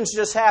 Something's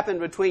just happened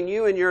between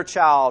you and your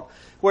child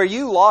where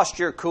you lost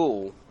your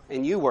cool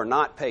and you were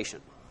not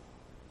patient.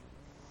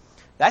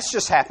 That's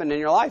just happened in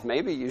your life.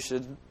 Maybe you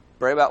should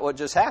pray about what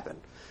just happened.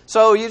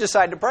 So you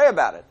decide to pray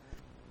about it.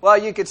 Well,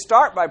 you could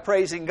start by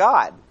praising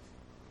God.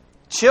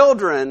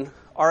 Children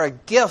are a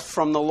gift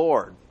from the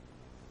Lord.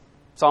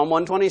 Psalm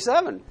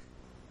 127.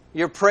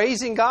 You're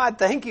praising God.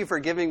 Thank you for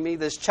giving me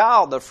this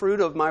child, the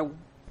fruit of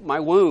my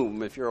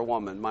womb, if you're a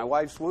woman, my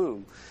wife's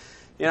womb.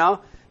 You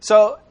know?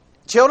 So,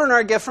 children are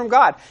a gift from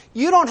God.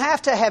 You don't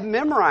have to have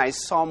memorized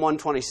Psalm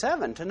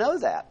 127 to know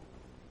that.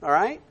 All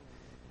right?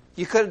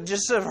 You could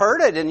just have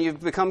heard it and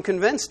you've become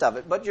convinced of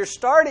it. But you're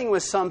starting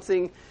with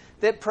something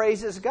that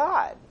praises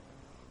God.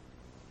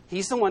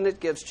 He's the one that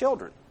gives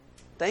children.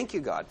 Thank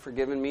you, God, for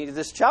giving me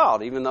this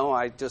child, even though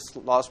I just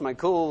lost my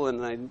cool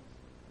and I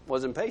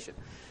wasn't patient.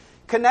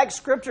 Connect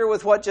Scripture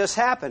with what just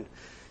happened.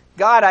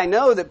 God, I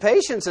know that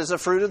patience is a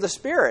fruit of the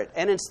Spirit.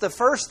 And it's the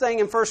first thing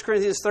in 1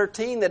 Corinthians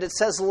 13 that it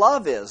says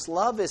love is.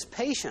 Love is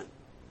patient.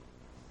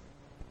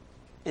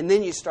 And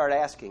then you start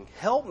asking,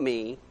 help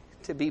me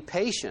to be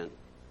patient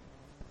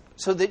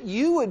so that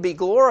you would be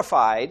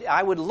glorified.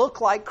 I would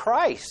look like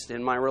Christ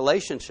in my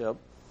relationship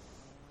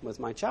with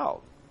my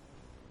child.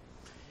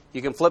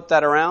 You can flip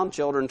that around,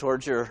 children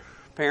towards your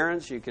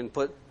parents. You can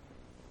put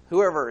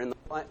whoever in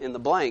the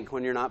blank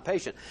when you're not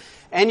patient.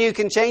 And you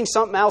can change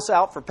something else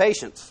out for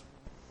patience.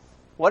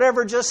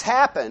 Whatever just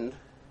happened,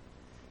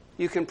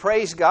 you can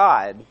praise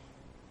God,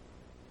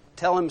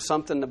 tell Him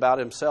something about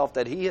Himself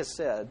that He has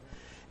said,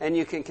 and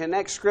you can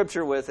connect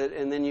Scripture with it,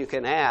 and then you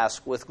can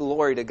ask with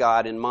glory to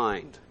God in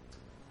mind.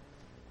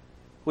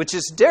 Which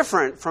is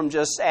different from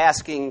just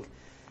asking,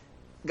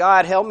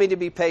 God, help me to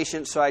be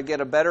patient so I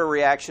get a better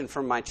reaction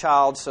from my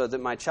child so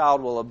that my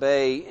child will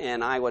obey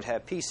and I would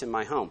have peace in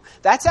my home.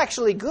 That's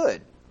actually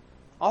good.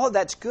 All of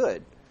that's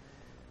good.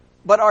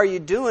 But are you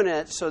doing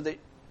it so that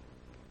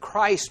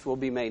Christ will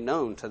be made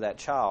known to that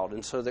child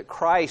and so that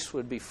Christ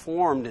would be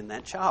formed in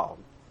that child?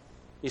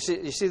 You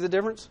see the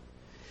difference?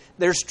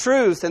 There's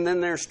truth, and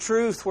then there's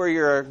truth where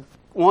you're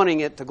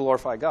wanting it to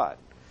glorify God.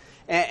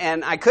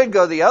 And I could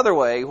go the other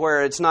way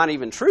where it's not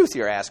even truth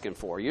you're asking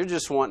for. You're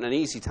just wanting an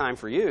easy time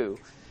for you,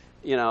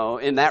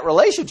 in that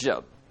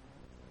relationship.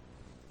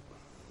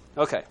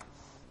 Okay,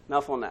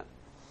 enough on that.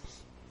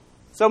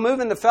 So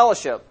moving to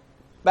fellowship.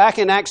 Back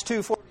in Acts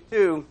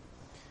 2:42,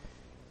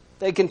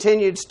 they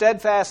continued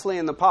steadfastly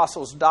in the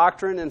apostles'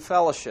 doctrine and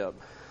fellowship.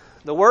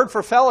 The word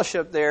for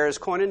fellowship there is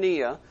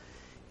koinonia.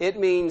 It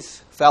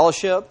means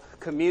fellowship,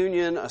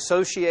 communion,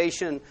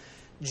 association,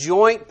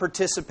 joint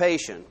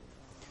participation.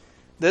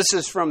 This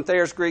is from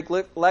Thayer's Greek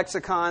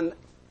lexicon.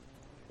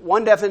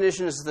 One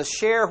definition is the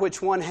share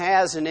which one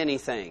has in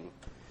anything.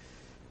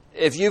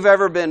 If you've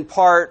ever been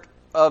part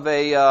of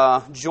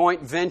a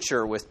joint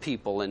venture with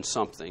people in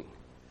something,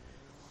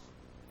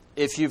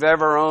 if you've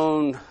ever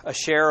owned a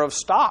share of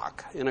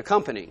stock in a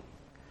company,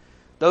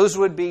 those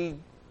would be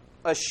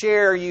a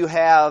share you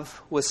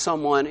have with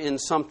someone in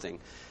something.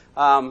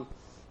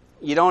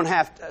 You don't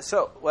have to.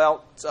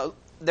 So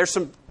there's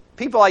some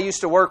people I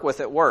used to work with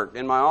at work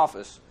in my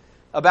office.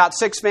 About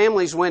 6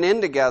 families went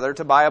in together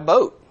to buy a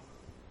boat.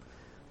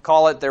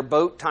 Call it their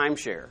boat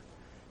timeshare.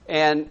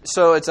 And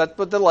so it's up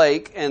at the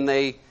lake, and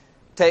they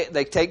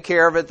take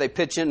care of it. They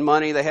pitch in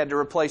money. They had to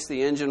replace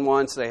the engine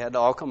once. They had to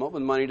all come up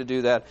with money to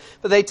do that.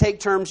 But they take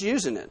turns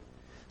using it.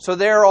 So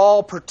they're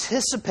all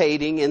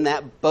participating in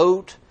that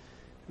boat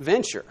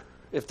venture.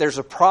 If there's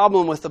a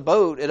problem with the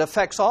boat, it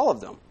affects all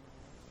of them.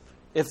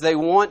 If they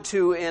want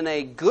to, in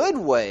a good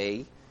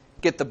way,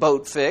 get the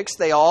boat fixed,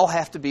 they all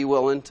have to be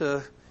willing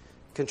to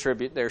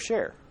contribute their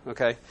share.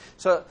 Okay?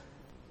 So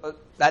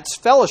that's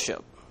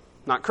fellowship.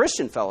 Not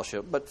Christian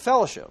fellowship, but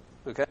fellowship.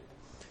 Okay?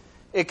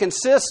 It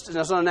consists,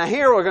 so now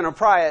here we're going to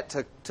apply it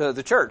to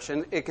the church.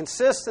 And it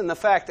consists in the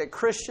fact that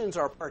Christians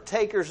are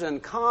partakers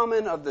in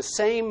common of the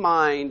same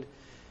mind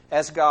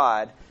as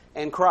God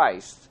and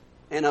Christ,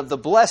 and of the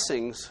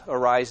blessings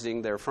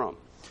arising therefrom.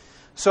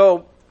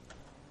 So,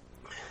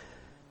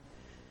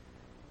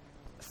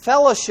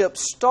 fellowship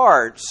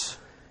starts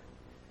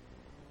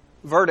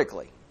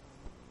vertically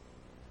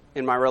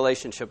in my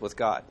relationship with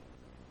God.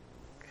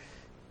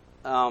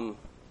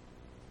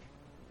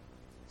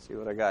 See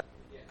what I got?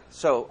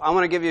 So I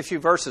want to give you a few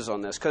verses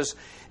on this, because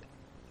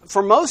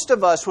for most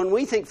of us, when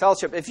we think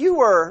fellowship, if you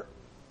were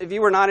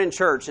not in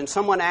church and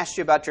someone asked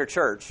you about your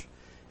church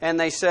and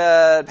they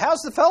said,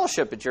 "How's the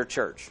fellowship at your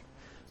church?"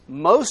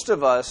 most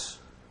of us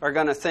are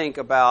going to think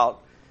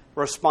about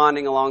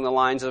responding along the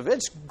lines of,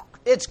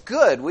 it's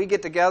good. We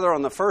get together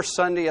on the first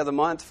Sunday of the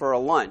month for a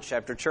lunch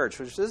after church,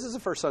 which this is the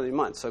first Sunday of the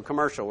month, so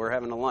commercial. We're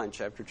having a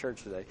lunch after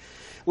church today.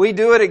 We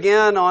do it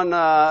again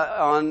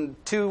on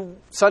 2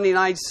 Sunday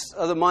nights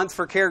of the month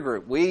for care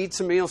group. We eat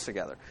some meals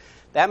together.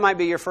 That might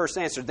be your first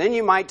answer. Then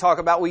you might talk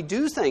about we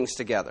do things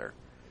together.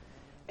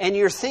 And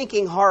you're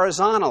thinking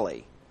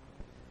horizontally.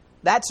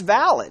 That's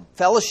valid.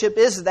 Fellowship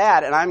is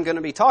that, and I'm going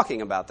to be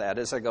talking about that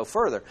as I go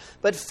further.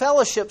 But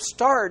fellowship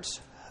starts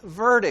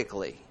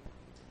vertically.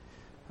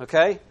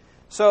 Okay?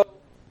 So,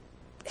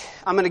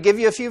 I'm going to give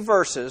you a few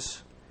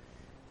verses.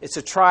 It's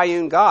a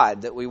triune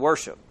God that we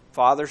worship.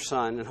 Father,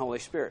 Son, and Holy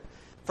Spirit.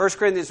 1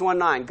 Corinthians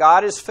 1:9.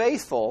 God is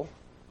faithful,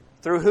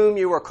 through whom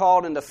you were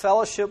called into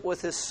fellowship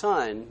with His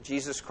Son,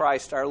 Jesus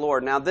Christ our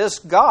Lord. Now this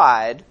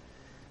God,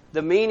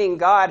 the meaning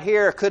God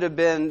here could have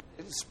been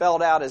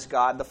spelled out as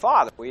God the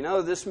Father. We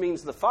know this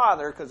means the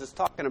Father because it's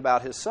talking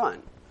about His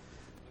Son.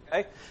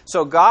 Okay?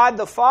 So God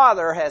the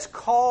Father has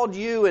called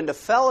you into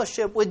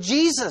fellowship with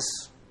Jesus.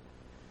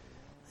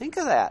 Think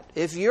of that.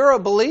 If you're a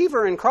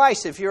believer in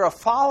Christ, if you're a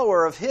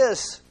follower of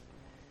His,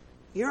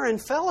 you're in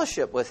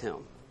fellowship with Him.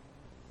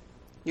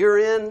 You're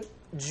in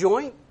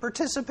joint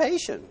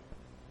participation.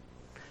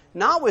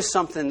 Not with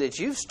something that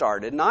you've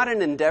started, not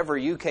an endeavor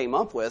you came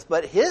up with,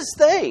 but His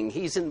thing.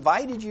 He's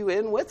invited you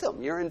in with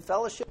Him. You're in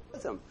fellowship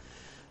with Him.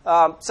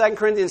 2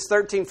 Corinthians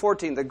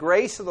 13:14, the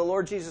grace of the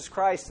Lord Jesus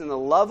Christ and the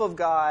love of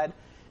God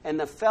and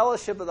the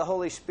fellowship of the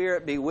Holy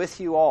Spirit be with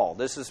you all.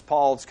 This is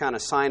Paul's kind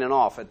of signing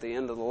off at the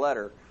end of the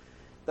letter.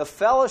 The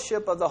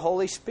fellowship of the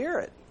Holy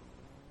Spirit.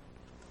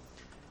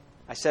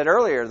 I said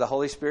earlier, the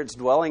Holy Spirit's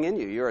dwelling in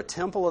you. You're a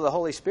temple of the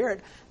Holy Spirit.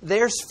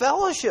 There's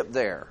fellowship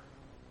there.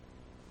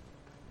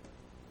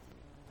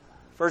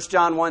 1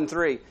 John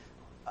 1:3.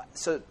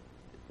 So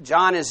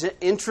John is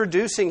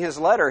introducing his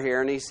letter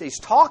here, and he's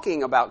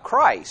talking about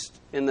Christ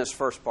in this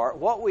first part.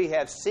 What we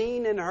have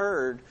seen and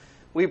heard,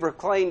 we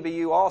proclaim to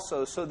you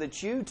also, so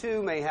that you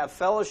too may have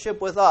fellowship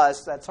with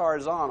us, that's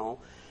horizontal,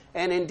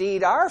 and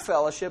indeed our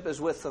fellowship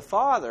is with the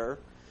Father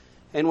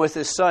and with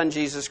His Son,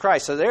 Jesus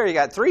Christ. So there you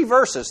got 3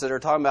 verses that are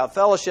talking about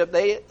fellowship.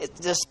 They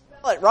just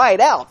spell it right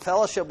out.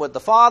 Fellowship with the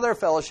Father,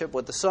 fellowship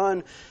with the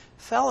Son,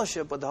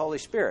 fellowship with the Holy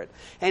Spirit.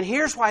 And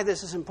here's why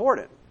this is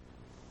important.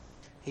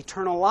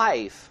 Eternal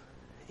life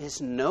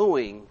is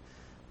knowing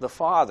the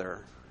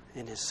Father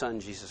and His Son,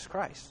 Jesus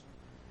Christ.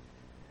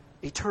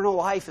 Eternal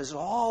life is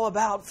all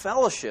about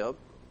fellowship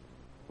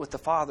with the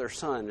Father,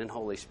 Son, and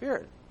Holy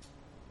Spirit.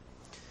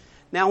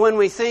 Now, when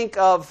we think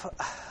of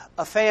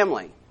a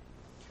family,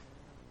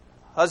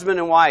 husband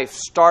and wife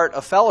start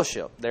a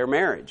fellowship, their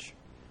marriage.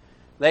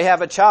 They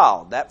have a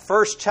child. That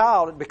first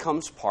child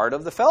becomes part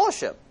of the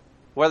fellowship.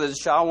 Whether the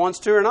child wants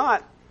to or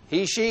not,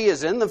 he, she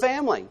is in the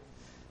family.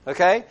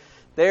 Okay?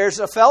 There's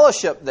a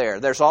fellowship there.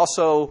 There's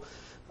also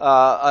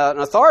an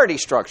authority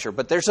structure,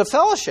 but there's a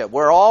fellowship.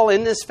 We're all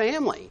in this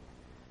family.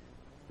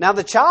 Now,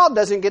 the child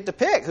doesn't get to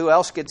pick who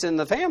else gets in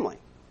the family.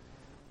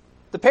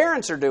 The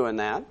parents are doing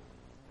that,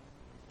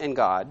 and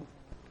God.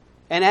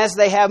 And as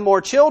they have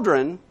more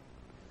children,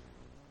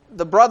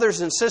 the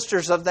brothers and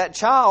sisters of that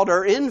child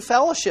are in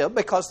fellowship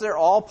because they're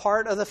all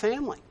part of the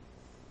family.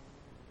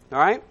 All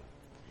right?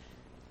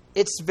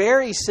 It's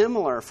very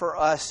similar for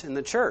us in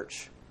the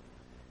church.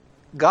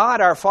 God,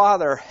 our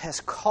Father,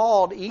 has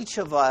called each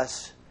of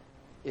us,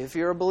 if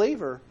you're a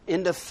believer,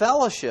 into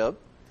fellowship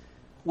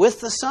with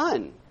the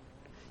Son.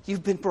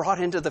 You've been brought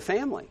into the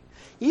family.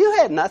 You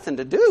had nothing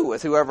to do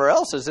with whoever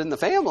else is in the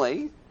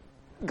family.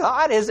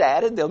 God has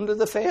added them to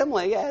the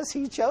family as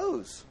He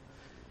chose.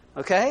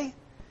 Okay?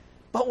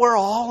 But we're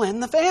all in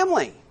the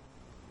family.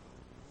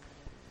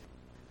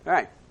 All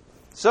right.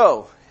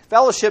 So,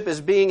 fellowship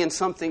is being in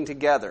something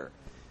together.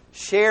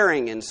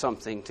 Sharing in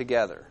something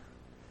together.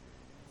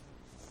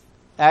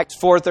 Acts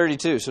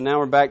 4:32. So now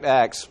we're back to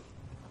Acts.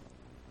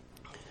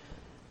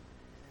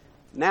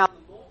 Now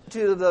the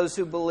multitude of those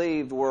who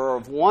believed were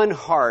of one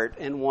heart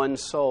and one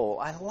soul.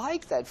 I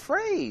like that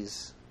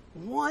phrase.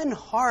 One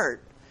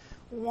heart,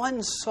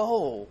 one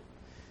soul.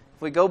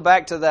 If we go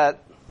back to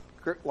that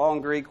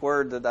long Greek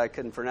word that I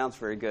couldn't pronounce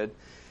very good.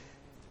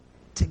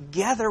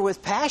 Together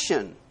with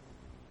passion.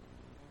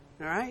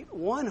 All right?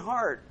 One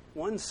heart,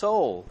 one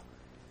soul.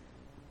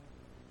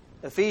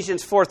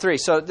 Ephesians 4:3.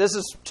 So this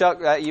is, Chuck,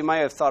 you may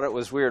have thought it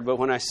was weird, but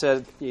when I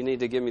said you need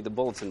to give me the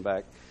bulletin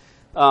back.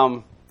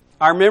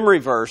 Our memory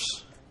verse,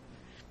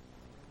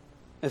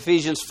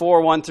 Ephesians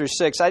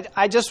 4:1-6.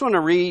 I just want to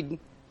read.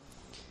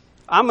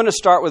 I'm going to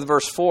start with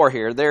verse 4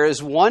 here. There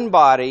is one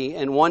body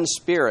and one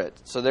Spirit.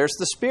 So there's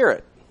the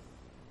Spirit.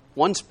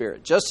 One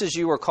Spirit. Just as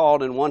you were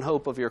called in one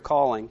hope of your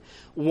calling.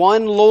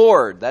 One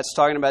Lord. That's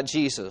talking about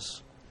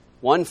Jesus.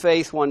 One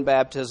faith, one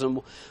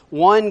baptism.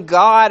 One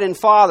God and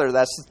Father.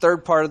 That's the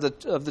third part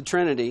of the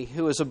Trinity.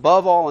 Who is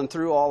above all and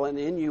through all and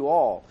in you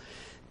all.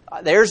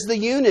 There's the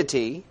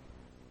unity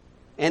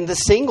and the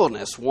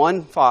singleness.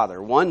 One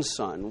Father, one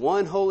Son,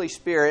 one Holy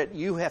Spirit.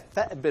 You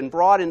have been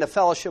brought into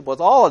fellowship with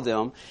all of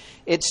them.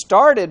 It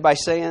started by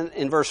saying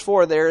in verse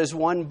 4, there is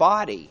one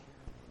body.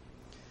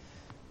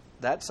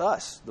 That's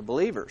us, the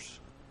believers.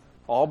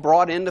 All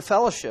brought into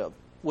fellowship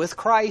with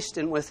Christ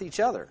and with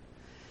each other.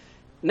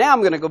 Now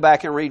I'm going to go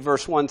back and read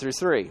verse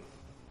 1-3.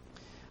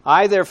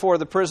 I, therefore,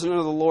 the prisoner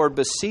of the Lord,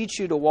 beseech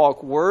you to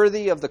walk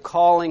worthy of the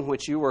calling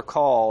which you were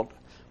called,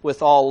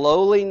 with all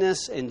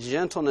lowliness and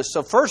gentleness.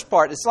 So first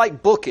part, it's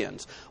like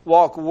bookends.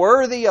 Walk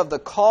worthy of the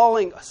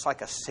calling. It's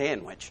like a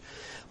sandwich.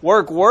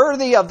 Work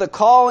worthy of the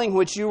calling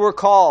which you were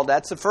called.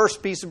 That's the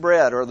first piece of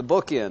bread, or the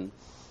bookend.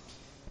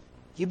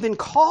 You've been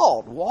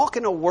called. Walk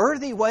in a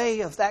worthy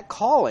way of that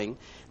calling.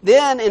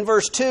 Then in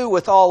verse 2,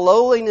 with all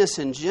lowliness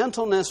and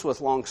gentleness,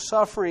 with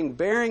long-suffering,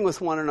 bearing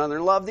with one another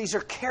in love. These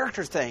are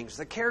character things.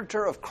 The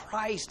character of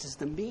Christ is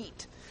the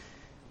meat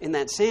in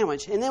that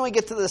sandwich. And then we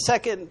get to the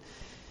second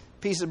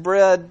piece of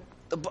bread,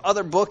 the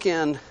other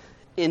bookend,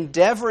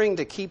 endeavoring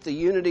to keep the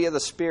unity of the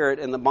Spirit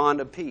and the bond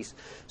of peace.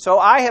 So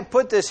I have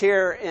put this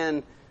here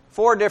in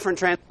 4 different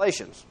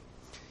translations.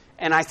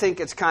 And I think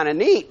it's kind of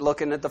neat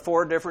looking at the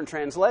 4 different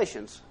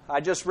translations.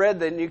 I just read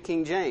the New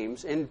King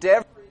James.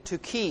 Endeavoring to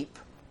keep,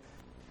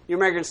 New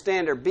American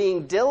Standard,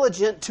 being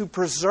diligent to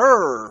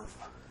preserve.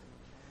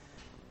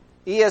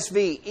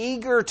 ESV,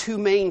 eager to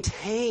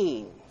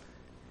maintain.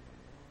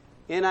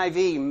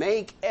 NIV,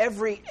 make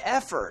every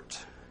effort.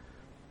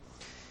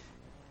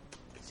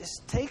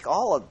 Just take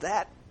all of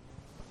that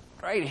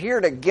right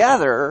here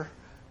together,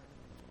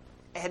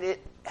 and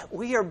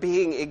we are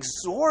being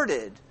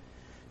exhorted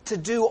to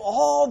do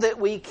all that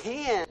we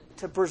can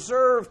to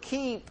preserve,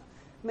 keep,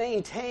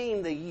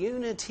 maintain the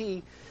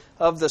unity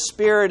of the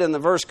Spirit. And the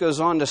verse goes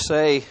on to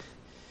say,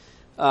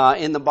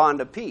 in the bond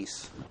of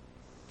peace.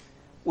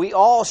 We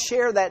all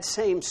share that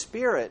same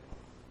Spirit.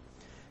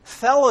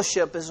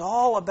 Fellowship is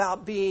all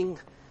about being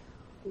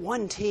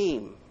one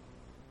team,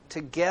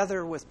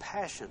 together with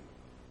passion.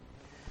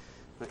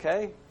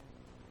 Okay?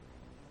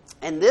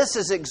 And this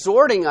is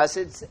exhorting us.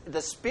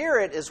 The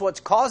Spirit is what's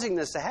causing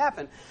this to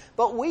happen.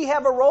 But we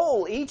have a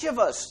role, each of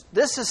us.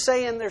 This is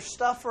saying there's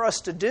stuff for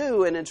us to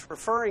do, and it's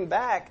referring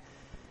back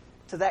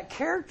to that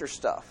character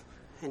stuff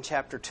in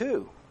chapter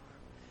 2.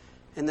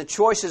 And the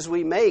choices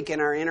we make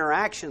in our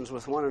interactions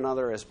with one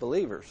another as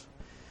believers.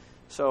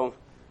 So,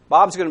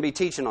 Bob's going to be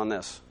teaching on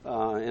this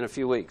in a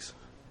few weeks.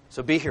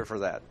 So be here for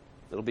that.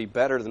 It'll be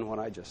better than what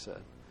I just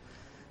said.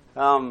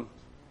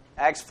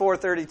 Acts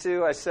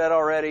 4:32, I said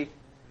already.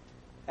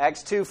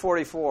 Acts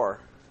 2:44.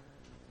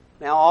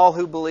 Now all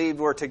who believed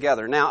were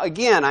together. Now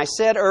again, I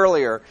said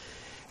earlier,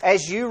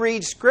 as you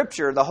read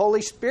Scripture, the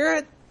Holy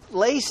Spirit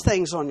lays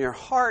things on your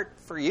heart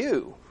for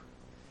you.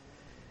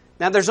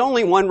 Now there's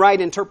only one right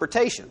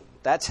interpretation.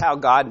 That's how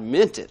God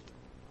meant it,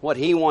 what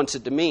He wants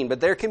it to mean. But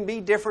there can be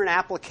different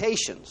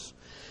applications.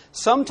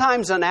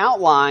 Sometimes an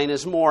outline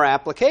is more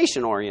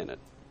application-oriented.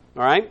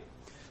 All right?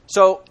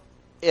 So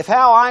if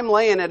how I'm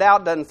laying it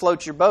out doesn't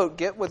float your boat,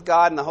 get with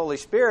God and the Holy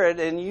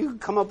Spirit, and you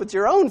come up with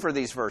your own for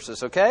these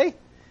verses, okay?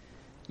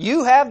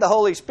 You have the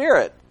Holy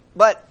Spirit.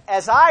 But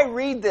as I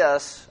read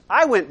this,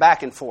 I went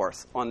back and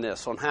forth on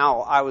this, on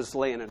how I was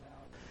laying it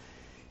out.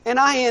 And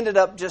I ended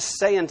up just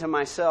saying to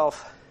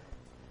myself,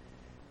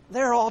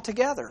 they're all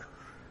together.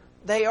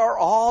 They are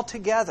all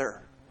together.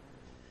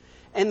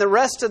 And the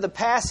rest of the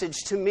passage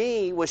to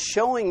me was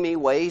showing me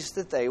ways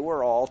that they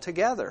were all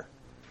together.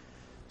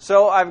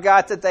 So I've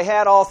got that they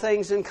had all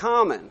things in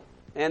common.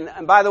 And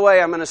by the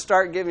way, I'm going to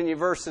start giving you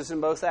verses in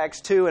both Acts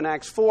 2 and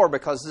Acts 4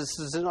 because this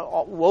is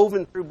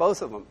woven through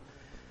both of them.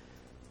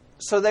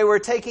 So they were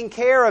taking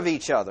care of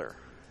each other.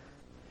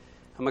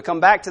 I'm going to come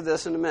back to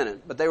this in a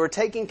minute. But they were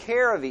taking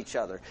care of each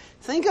other.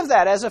 Think of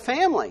that as a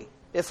family.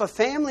 If a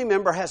family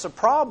member has a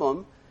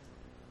problem,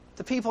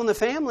 the people in the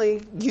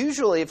family,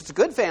 usually, if it's a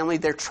good family,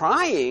 they're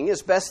trying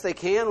as best they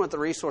can with the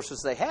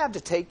resources they have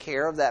to take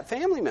care of that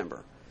family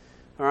member.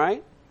 All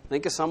right?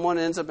 Think of someone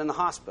who ends up in the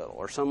hospital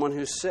or someone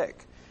who's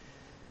sick.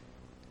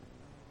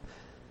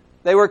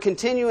 They were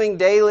continuing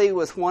daily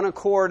with one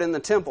accord in the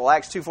temple,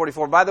 Acts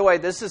 2:44. By the way,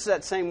 this is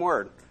that same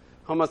word,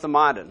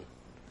 homothemaden.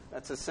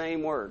 That's the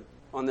same word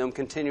on them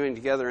continuing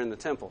together in the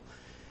temple.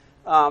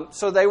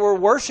 So they were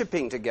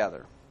worshiping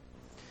together.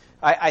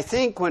 I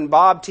think when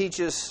Bob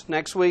teaches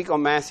next week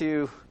on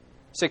Matthew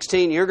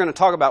 16, you're going to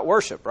talk about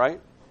worship, right?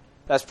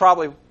 That's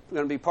probably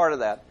going to be part of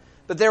that.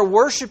 But they're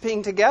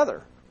worshiping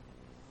together.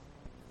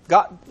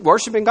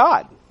 Worshiping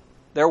God.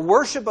 Their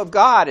worship of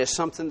God is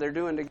something they're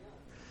doing together.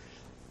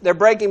 They're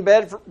breaking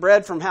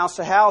bread from house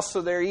to house,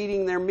 so they're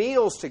eating their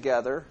meals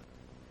together.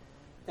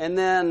 And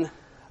then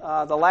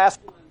the last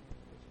one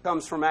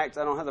comes from Acts,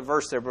 I don't have the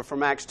verse there, but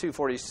from Acts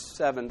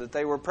 2:47, that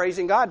they were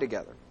praising God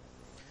together.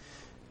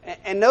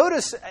 And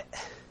notice,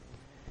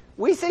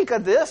 we think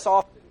of this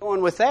often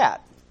going with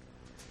that,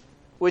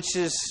 which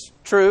is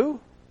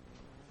true,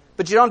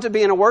 but you don't have to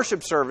be in a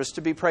worship service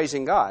to be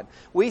praising God.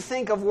 We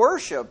think of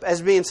worship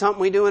as being something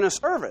we do in a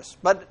service,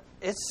 but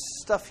it's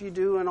stuff you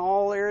do in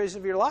all areas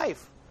of your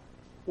life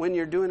when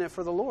you're doing it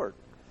for the Lord.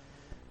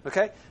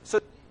 Okay? So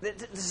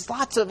there's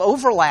lots of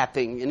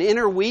overlapping and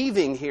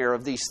interweaving here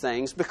of these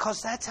things because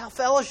that's how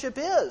fellowship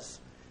is.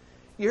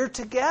 You're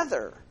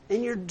together.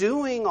 And you're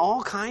doing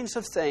all kinds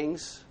of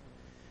things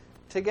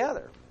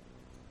together.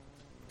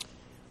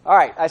 All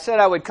right, I said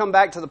I would come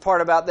back to the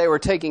part about they were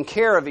taking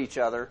care of each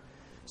other.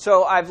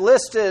 So I've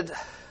listed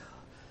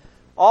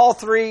all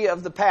 3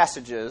 of the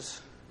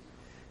passages,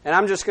 and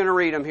I'm just going to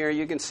read them here.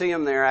 You can see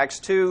them there. Acts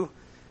 2,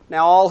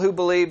 now all who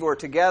believed were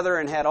together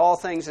and had all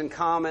things in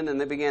common, and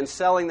they began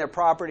selling their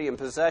property and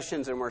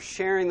possessions and were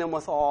sharing them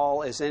with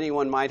all as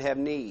anyone might have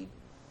need.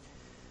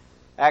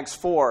 Acts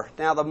 4,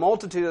 now the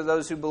multitude of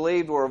those who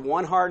believed were of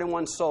one heart and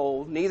one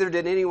soul. Neither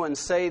did anyone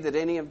say that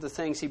any of the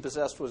things he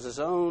possessed was his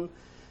own,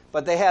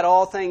 but they had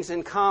all things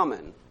in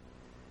common.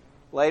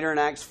 Later in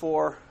Acts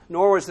 4,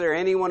 nor was there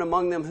anyone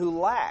among them who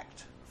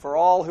lacked, for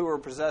all who were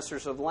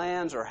possessors of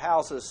lands or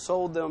houses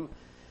sold them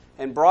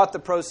and brought the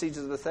proceeds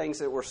of the things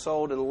that were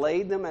sold and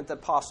laid them at the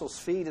apostles'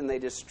 feet, and they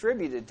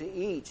distributed to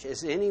each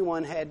as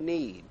anyone had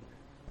need.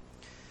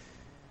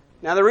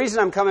 Now the reason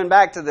I'm coming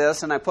back to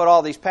this, and I put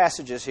all these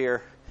passages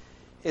here,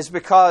 is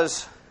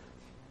because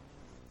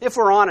If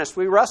we're honest,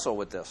 we wrestle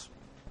with this.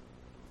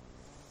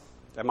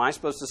 Am I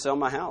supposed to sell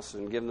my house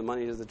and give the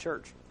money to the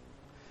church?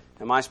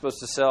 Am I supposed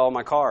to sell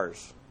my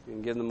cars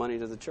and give the money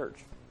to the church?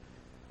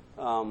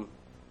 Am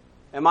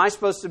I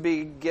supposed to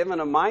be giving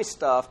of my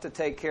stuff to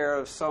take care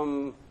of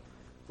some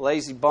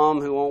lazy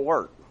bum who won't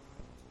work?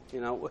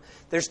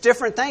 There's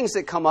different things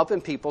that come up in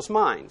people's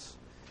minds.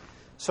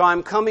 So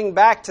I'm coming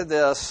back to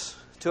this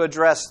to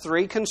address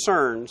 3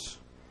 concerns,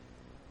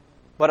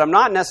 but I'm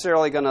not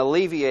necessarily going to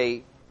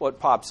alleviate what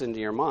pops into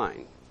your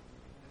mind.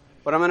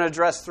 But I'm going to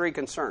address 3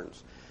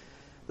 concerns.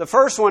 The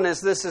first one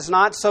is this is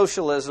not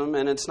socialism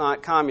and it's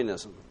not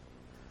communism.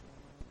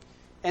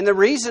 And the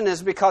reason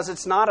is because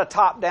it's not a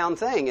top-down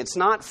thing. It's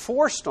not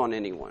forced on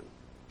anyone.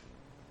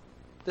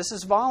 This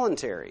is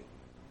voluntary.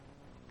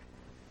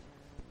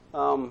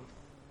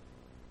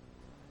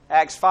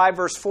 Acts 5,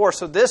 verse 4.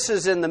 So this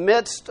is in the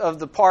midst of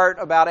the part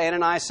about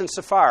Ananias and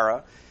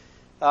Sapphira.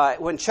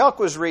 When Chuck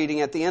was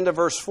reading at the end of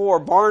verse 4,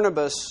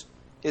 Barnabas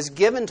is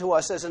given to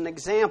us as an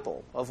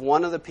example of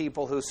one of the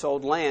people who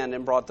sold land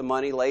and brought the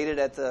money, laid it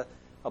at the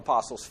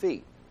apostles'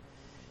 feet.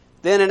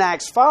 Then in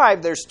Acts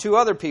 5, there's 2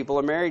 other people,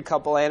 a married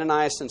couple,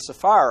 Ananias and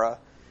Sapphira,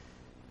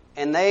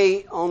 and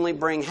they only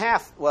bring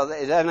half, well,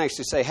 it doesn't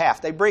actually say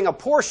half. They bring a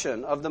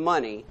portion of the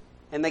money,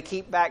 and they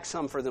keep back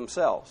some for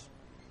themselves.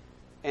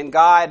 And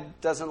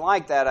God doesn't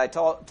like that.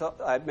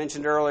 I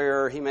mentioned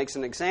earlier, He makes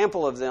an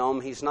example of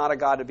them. He's not a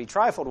God to be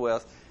trifled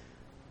with.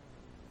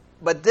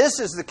 But this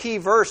is the key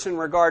verse in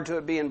regard to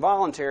it being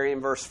voluntary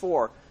in verse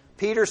 4.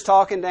 Peter's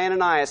talking to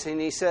Ananias,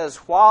 and he says,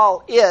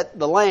 while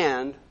the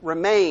land,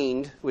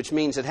 remained, which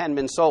means it hadn't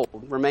been sold,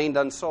 remained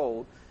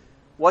unsold,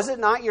 was it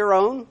not your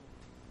own?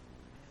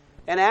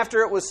 And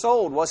after it was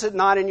sold, was it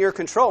not in your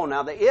control?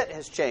 Now the it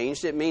has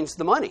changed. It means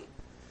the money.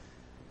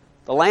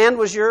 The land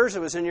was yours. It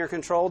was in your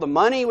control. The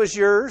money was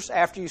yours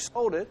after you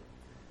sold it.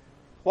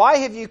 Why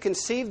have you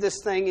conceived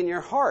this thing in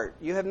your heart?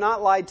 You have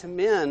not lied to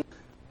men,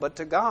 but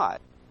to God.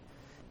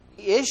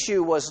 The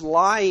issue was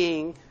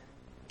lying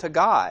to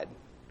God.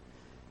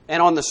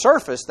 And on the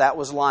surface, that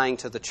was lying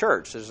to the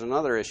church. There's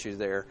another issue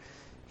there.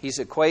 He's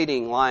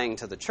equating lying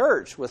to the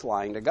church with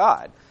lying to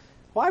God.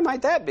 Why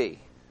might that be?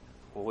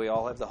 Well, we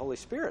all have the Holy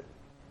Spirit.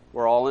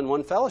 We're all in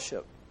one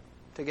fellowship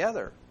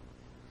together.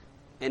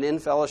 And in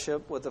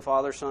fellowship with the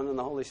Father, Son, and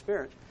the Holy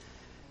Spirit.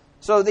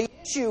 So the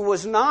issue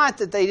was not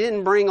that they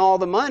didn't bring all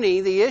the money.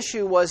 The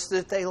issue was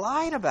that they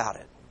lied about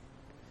it.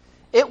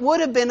 It would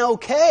have been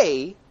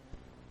okay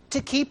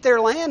to keep their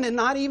land and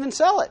not even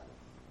sell it.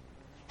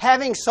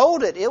 Having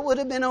sold it, it would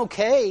have been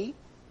okay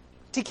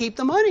to keep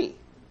the money.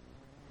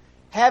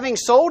 Having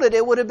sold it,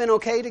 it would have been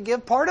okay to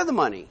give part of the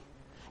money.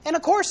 And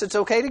of course, it's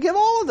okay to give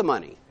all of the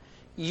money.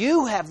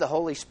 You have the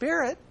Holy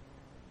Spirit.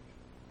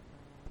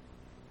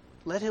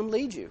 Let Him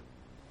lead you.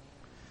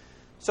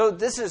 So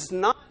this is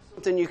not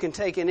something you can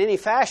take in any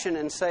fashion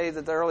and say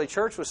that the early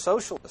church was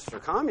socialist or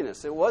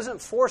communist. It wasn't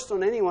forced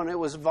on anyone. It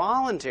was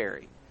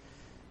voluntary.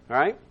 All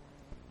right?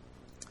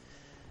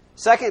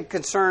 Second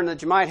concern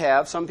that you might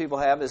have, some people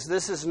have, is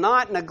this is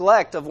not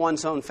neglect of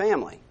one's own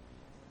family.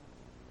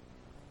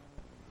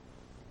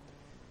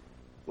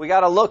 We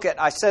got to look at,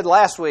 I said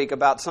last week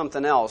about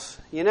something else.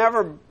 You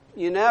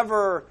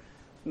never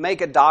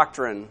make a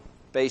doctrine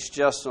based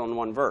just on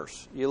one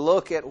verse. You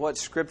look at what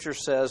Scripture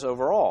says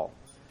overall.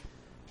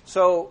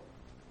 So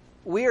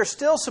we are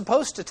still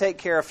supposed to take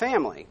care of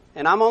family.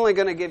 And I'm only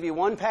going to give you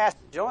one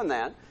passage on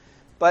that.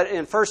 But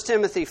in 1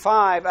 Timothy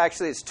 5,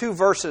 actually it's 2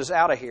 verses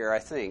out of here, I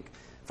think.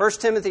 1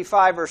 Timothy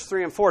 5, verse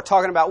 3 and 4,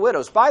 talking about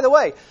widows. By the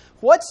way,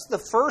 what's the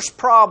first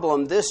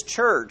problem this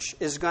church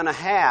is going to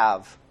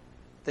have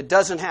that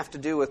doesn't have to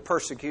do with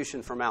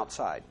persecution from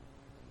outside?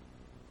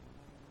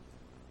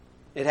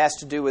 It has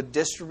to do with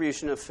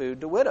distribution of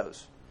food to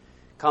widows.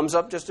 Comes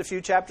up just a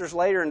few chapters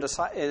later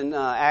in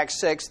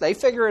Acts 6. They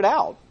figure it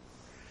out,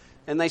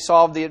 and they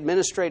solve the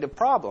administrative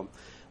problem.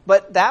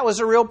 But that was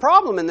a real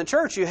problem in the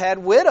church. You had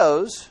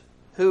widows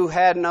who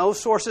had no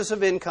sources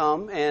of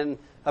income and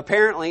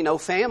apparently no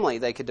family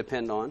they could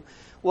depend on.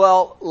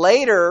 Well,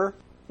 later,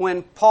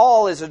 when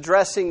Paul is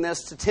addressing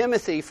this to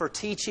Timothy for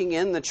teaching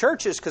in the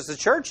churches, because the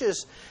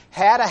churches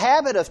had a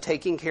habit of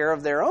taking care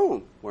of their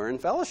own. We're in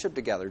fellowship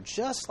together,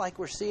 just like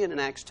we're seeing in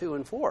Acts 2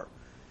 and 4.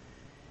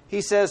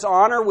 He says,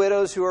 honor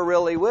widows who are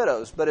really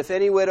widows. But if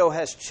any widow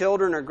has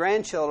children or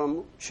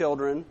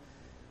grandchildren,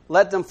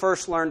 let them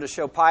first learn to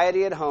show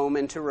piety at home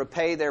and to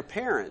repay their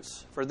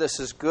parents, for this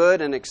is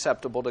good and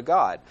acceptable to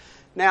God.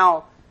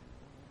 Now,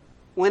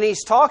 when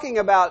he's talking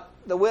about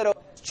the widow's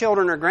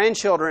children or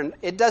grandchildren,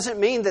 it doesn't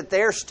mean that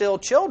they're still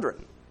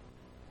children.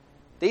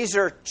 These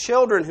are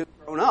children who've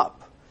grown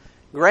up,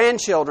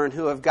 grandchildren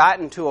who have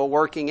gotten to a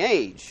working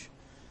age,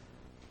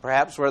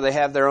 perhaps where they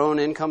have their own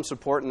income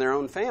support and their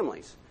own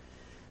families.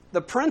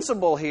 The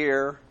principle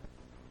here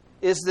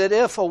is that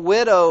if a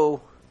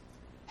widow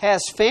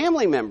has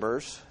family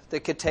members that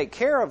could take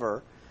care of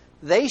her,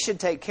 they should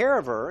take care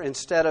of her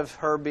instead of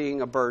her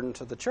being a burden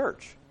to the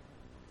church.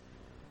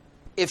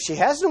 If she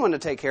has no one to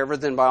take care of her,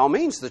 then by all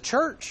means, the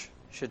church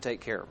should take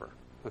care of her.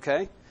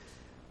 Okay?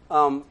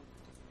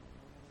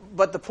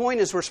 But the point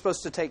is we're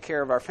supposed to take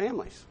care of our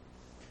families.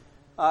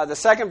 The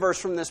second verse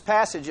from this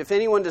passage, if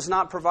anyone does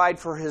not provide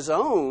for his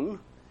own,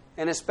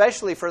 and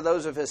especially for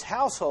those of his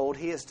household,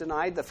 he has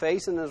denied the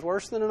faith and is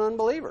worse than an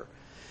unbeliever.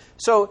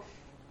 So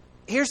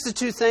here's the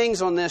two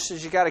things on this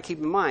that you got to keep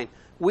in mind.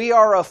 We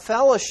are a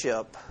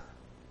fellowship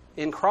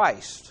in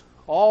Christ,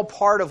 all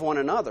part of one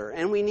another,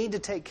 and we need to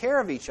take care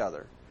of each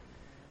other.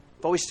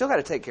 But we still got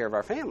to take care of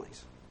our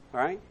families, all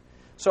right?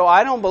 So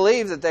I don't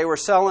believe that they were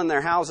selling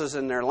their houses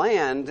and their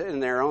land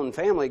and their own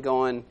family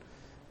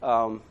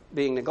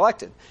being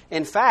neglected.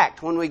 In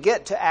fact, when we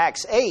get to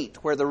Acts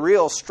 8, where the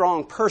real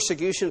strong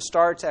persecution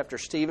starts after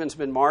Stephen's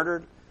been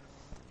martyred,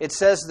 it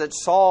says that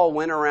Saul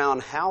went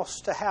around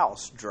house to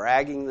house,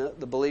 dragging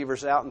the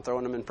believers out and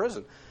throwing them in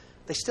prison.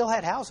 They still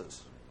had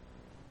houses.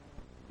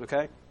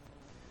 Okay?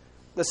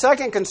 The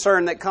second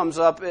concern that comes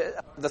up,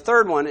 the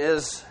third one,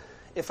 is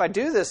if I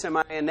do this, am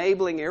I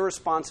enabling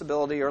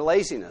irresponsibility or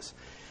laziness?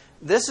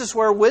 This is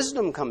where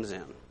wisdom comes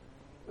in.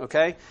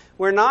 Okay?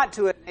 We're not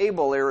to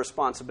enable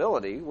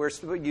irresponsibility. We're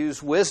to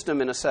use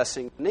wisdom in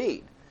assessing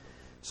need.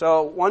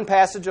 So one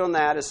passage on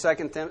that is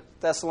 2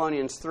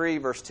 Thessalonians 3,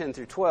 verse 10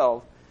 through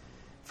 12.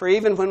 For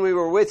even when we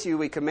were with you,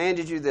 we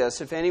commanded you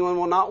this, if anyone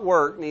will not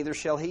work, neither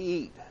shall he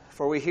eat.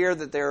 For we hear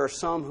that there are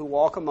some who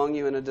walk among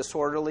you in a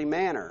disorderly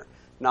manner,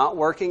 not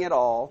working at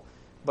all,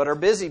 but are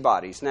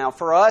busybodies. Now,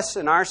 for us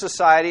in our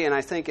society, and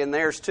I think in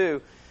theirs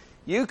too,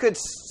 you could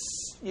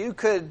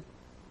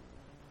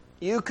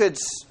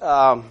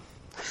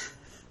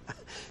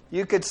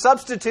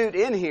substitute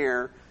in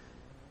here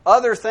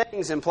other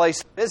things in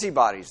place of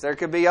busybodies. There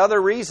could be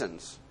other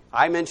reasons.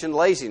 I mentioned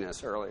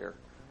laziness earlier.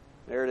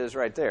 There it is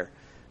right there.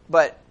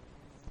 But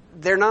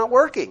they're not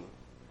working.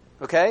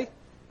 Okay?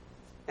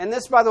 And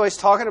this, by the way, is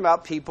talking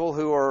about people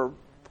who are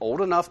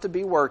old enough to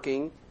be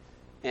working,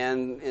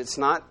 and it's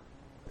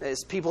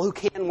people who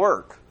can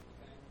work.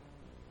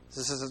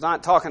 This is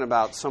not talking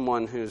about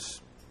someone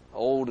who's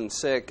old and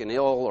sick and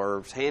ill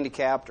or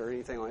handicapped or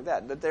anything like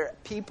that. But they're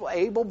people,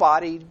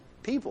 able-bodied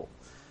people.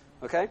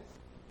 Okay?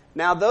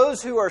 Now,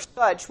 those who are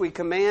such, we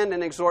command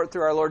and exhort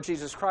through our Lord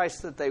Jesus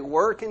Christ that they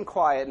work in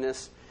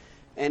quietness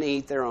and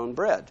eat their own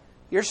bread.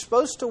 You're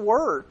supposed to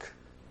work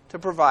to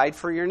provide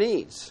for your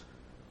needs.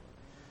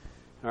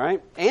 All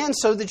right? And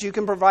so that you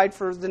can provide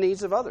for the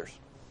needs of others.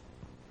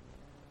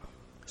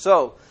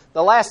 So,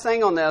 the last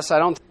thing on this, I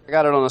don't think I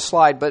got it on the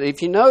slide, but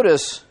if you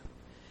notice,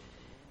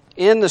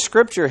 in the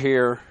scripture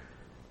here,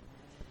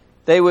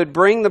 they would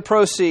bring the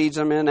proceeds,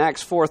 I'm in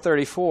Acts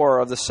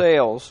 4:34, of the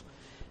sales,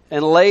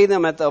 and lay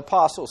them at the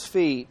apostles'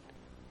 feet,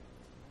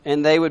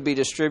 and they would be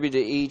distributed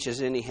to each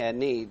as any had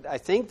need. I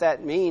think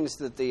that means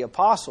that the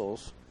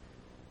apostles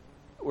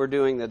were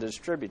doing the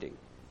distributing.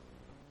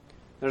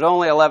 There's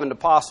only 11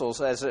 apostles,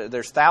 as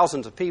there's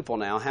thousands of people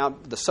now. How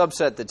the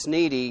subset that's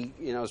needy,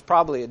 is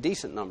probably a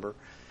decent number.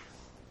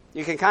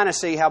 You can kind of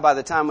see how by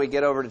the time we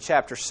get over to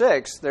chapter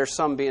 6, there's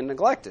some being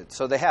neglected.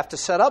 So they have to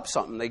set up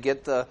something. They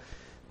get the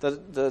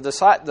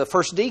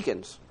first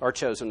deacons are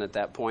chosen at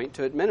that point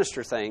to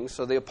administer things,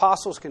 so the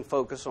apostles can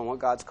focus on what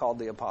God's called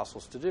the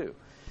apostles to do.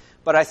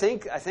 But I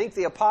think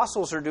the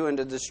apostles are doing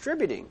the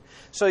distributing.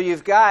 So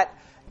you've got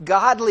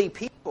godly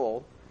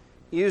people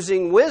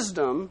using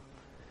wisdom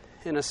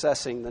in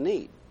assessing the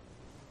need.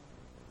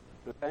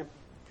 Okay?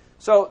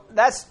 So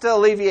that's to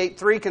alleviate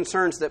three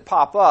concerns that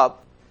pop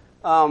up.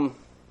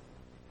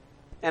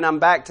 And I'm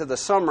back to the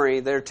summary.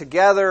 They're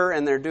together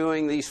and they're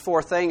doing these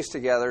four things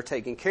together,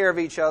 taking care of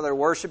each other,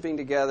 worshiping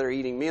together,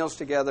 eating meals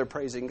together,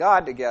 praising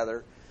God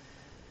together.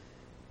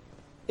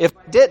 If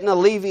I didn't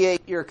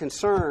alleviate your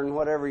concern,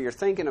 whatever you're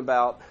thinking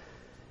about,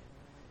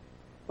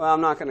 well, I'm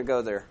not going to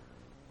go there.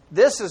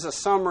 This is a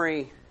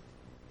summary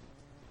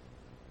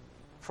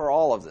for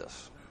all of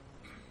this.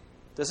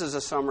 This is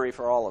a summary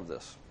for all of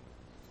this.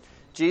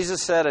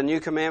 Jesus said, "A new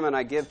commandment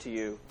I give to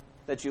you,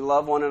 that you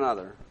love one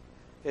another.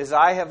 As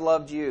I have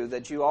loved you,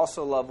 that you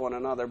also love one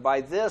another.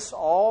 By this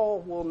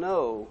all will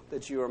know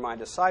that you are my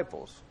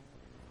disciples,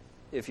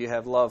 if you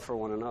have love for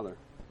one another."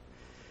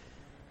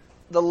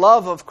 The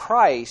love of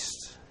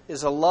Christ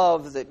is a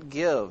love that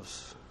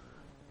gives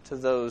to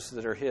those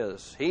that are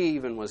His. He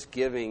even was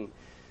giving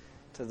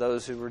to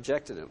those who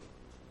rejected Him.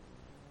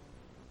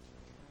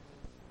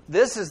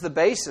 This is the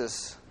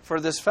basis for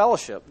this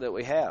fellowship that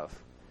we have,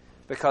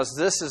 because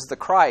this is the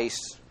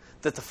Christ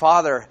that the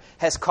Father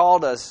has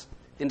called us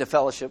into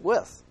fellowship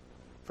with.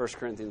 1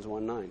 Corinthians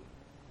 1:9.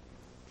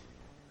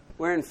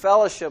 We're in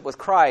fellowship with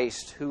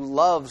Christ who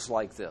loves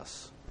like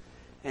this.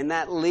 And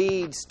that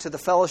leads to the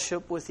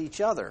fellowship with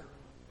each other.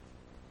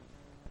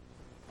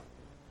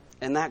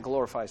 And that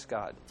glorifies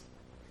God.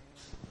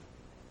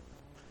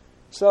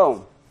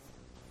 So,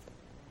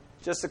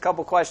 just a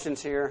couple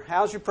questions here.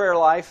 How's your prayer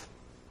life?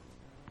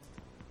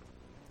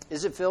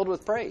 Is it filled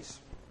with praise?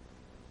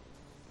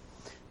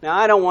 Now,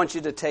 I don't want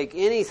you to take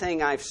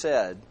anything I've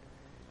said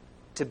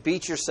to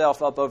beat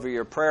yourself up over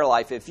your prayer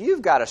life. If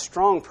you've got a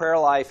strong prayer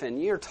life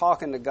and you're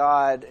talking to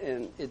God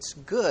and it's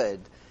good,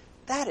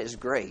 that is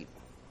great.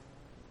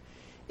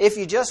 If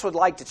you just would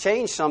like to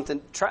change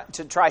something,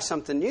 try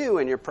something new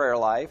in your prayer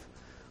life,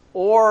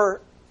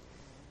 Or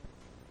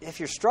if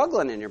you're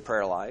struggling in your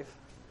prayer life,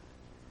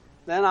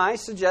 then I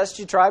suggest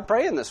you try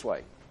praying this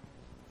way.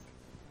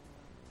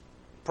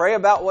 Pray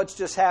about what's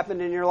just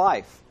happened in your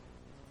life.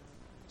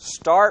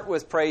 Start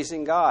with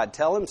praising God.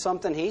 Tell Him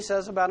something He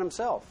says about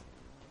Himself.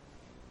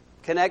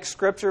 Connect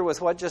Scripture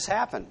with what just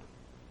happened.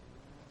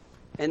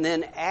 And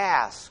then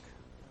ask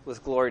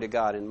with glory to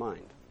God in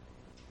mind.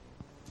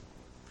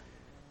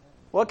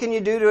 What can you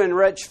do to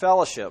enrich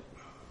fellowship?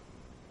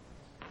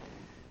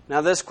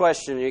 Now, this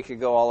question you could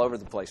go all over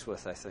the place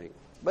with, I think.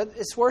 But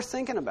it's worth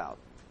thinking about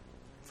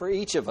for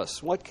each of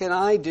us. What can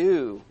I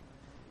do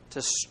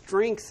to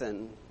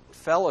strengthen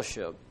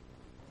fellowship?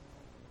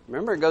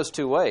 Remember, it goes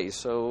two ways.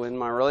 So in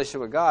my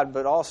relationship with God,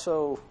 but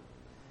also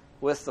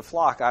with the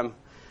flock.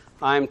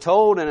 I'm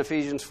told in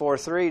Ephesians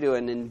 4:3 to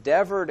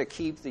endeavor to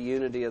keep the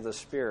unity of the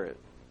Spirit.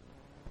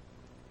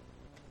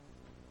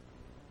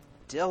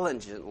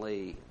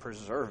 Diligently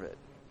preserve it.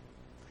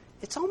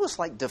 It's almost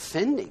like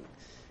defending.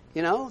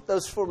 You know,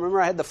 those four,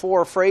 remember I had the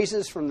four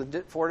phrases from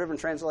the four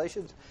different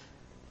translations?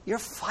 You're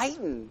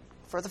fighting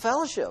for the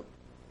fellowship.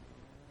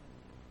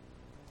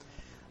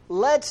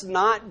 Let's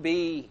not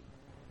be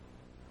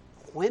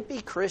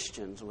wimpy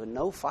Christians with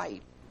no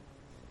fight.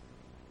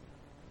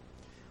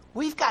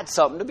 We've got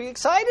something to be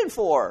excited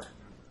for.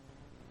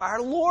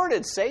 Our Lord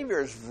and Savior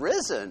is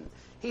risen.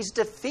 He's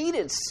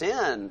defeated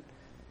sin.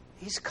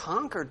 He's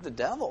conquered the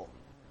devil.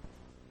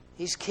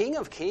 He's King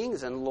of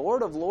kings and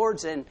Lord of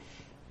lords. And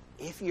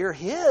if you're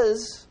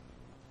His,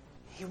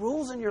 He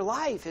rules in your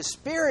life. His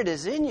Spirit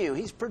is in you.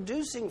 He's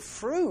producing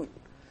fruit.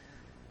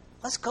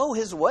 Let's go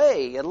His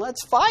way and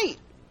let's fight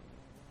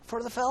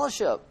for the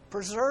fellowship.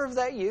 Preserve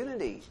that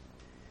unity.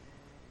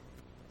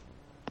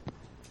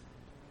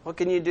 What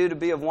can you do to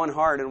be of one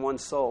heart and one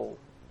soul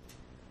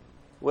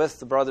with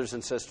the brothers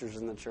and sisters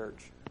in the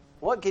church?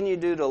 What can you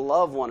do to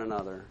love one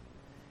another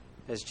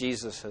as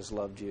Jesus has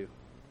loved you?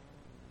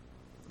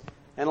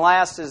 And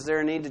last, is there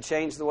a need to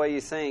change the way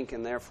you think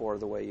and therefore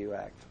the way you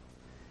act?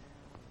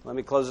 Let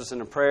me close this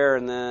in a prayer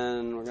and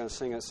then we're going to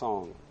sing a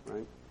song,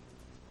 right?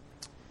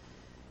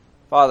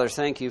 Father,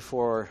 thank you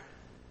for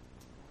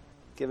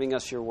giving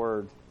us your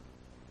word.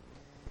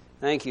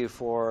 Thank you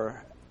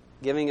for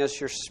giving us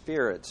your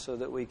Spirit so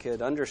that we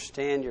could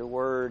understand your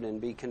word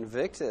and be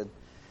convicted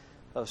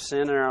of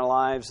sin in our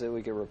lives, that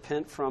we could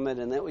repent from it,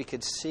 and that we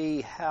could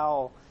see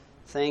how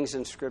things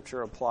in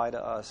Scripture apply to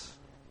us.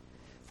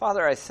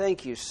 Father, I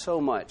thank you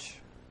so much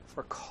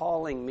for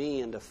calling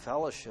me into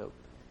fellowship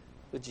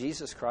with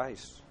Jesus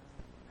Christ.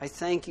 I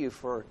thank you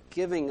for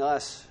giving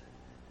us,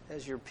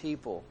 as your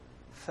people,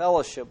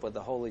 fellowship with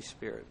the Holy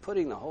Spirit,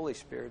 putting the Holy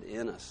Spirit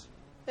in us.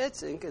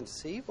 It's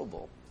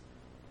inconceivable.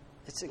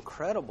 It's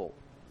incredible.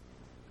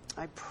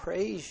 I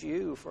praise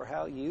you for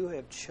how you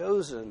have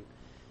chosen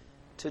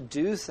to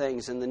do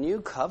things in the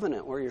new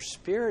covenant where your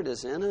Spirit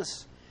is in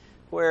us,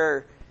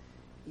 where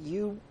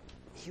you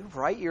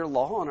write your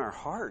law in our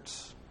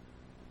hearts.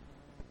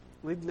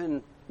 We've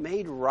been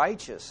made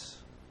righteous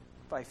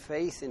by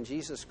faith in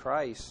Jesus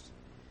Christ.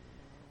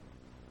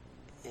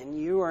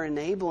 And you are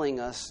enabling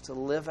us to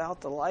live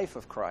out the life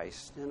of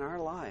Christ in our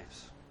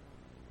lives.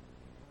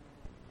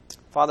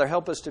 Father,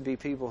 help us to be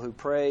people who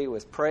pray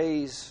with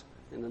praise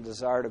and a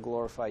desire to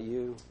glorify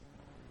you.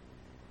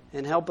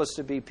 And help us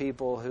to be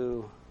people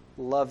who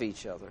love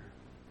each other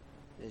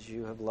as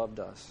you have loved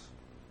us.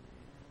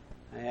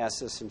 I ask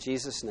this in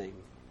Jesus' name.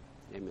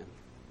 Amen.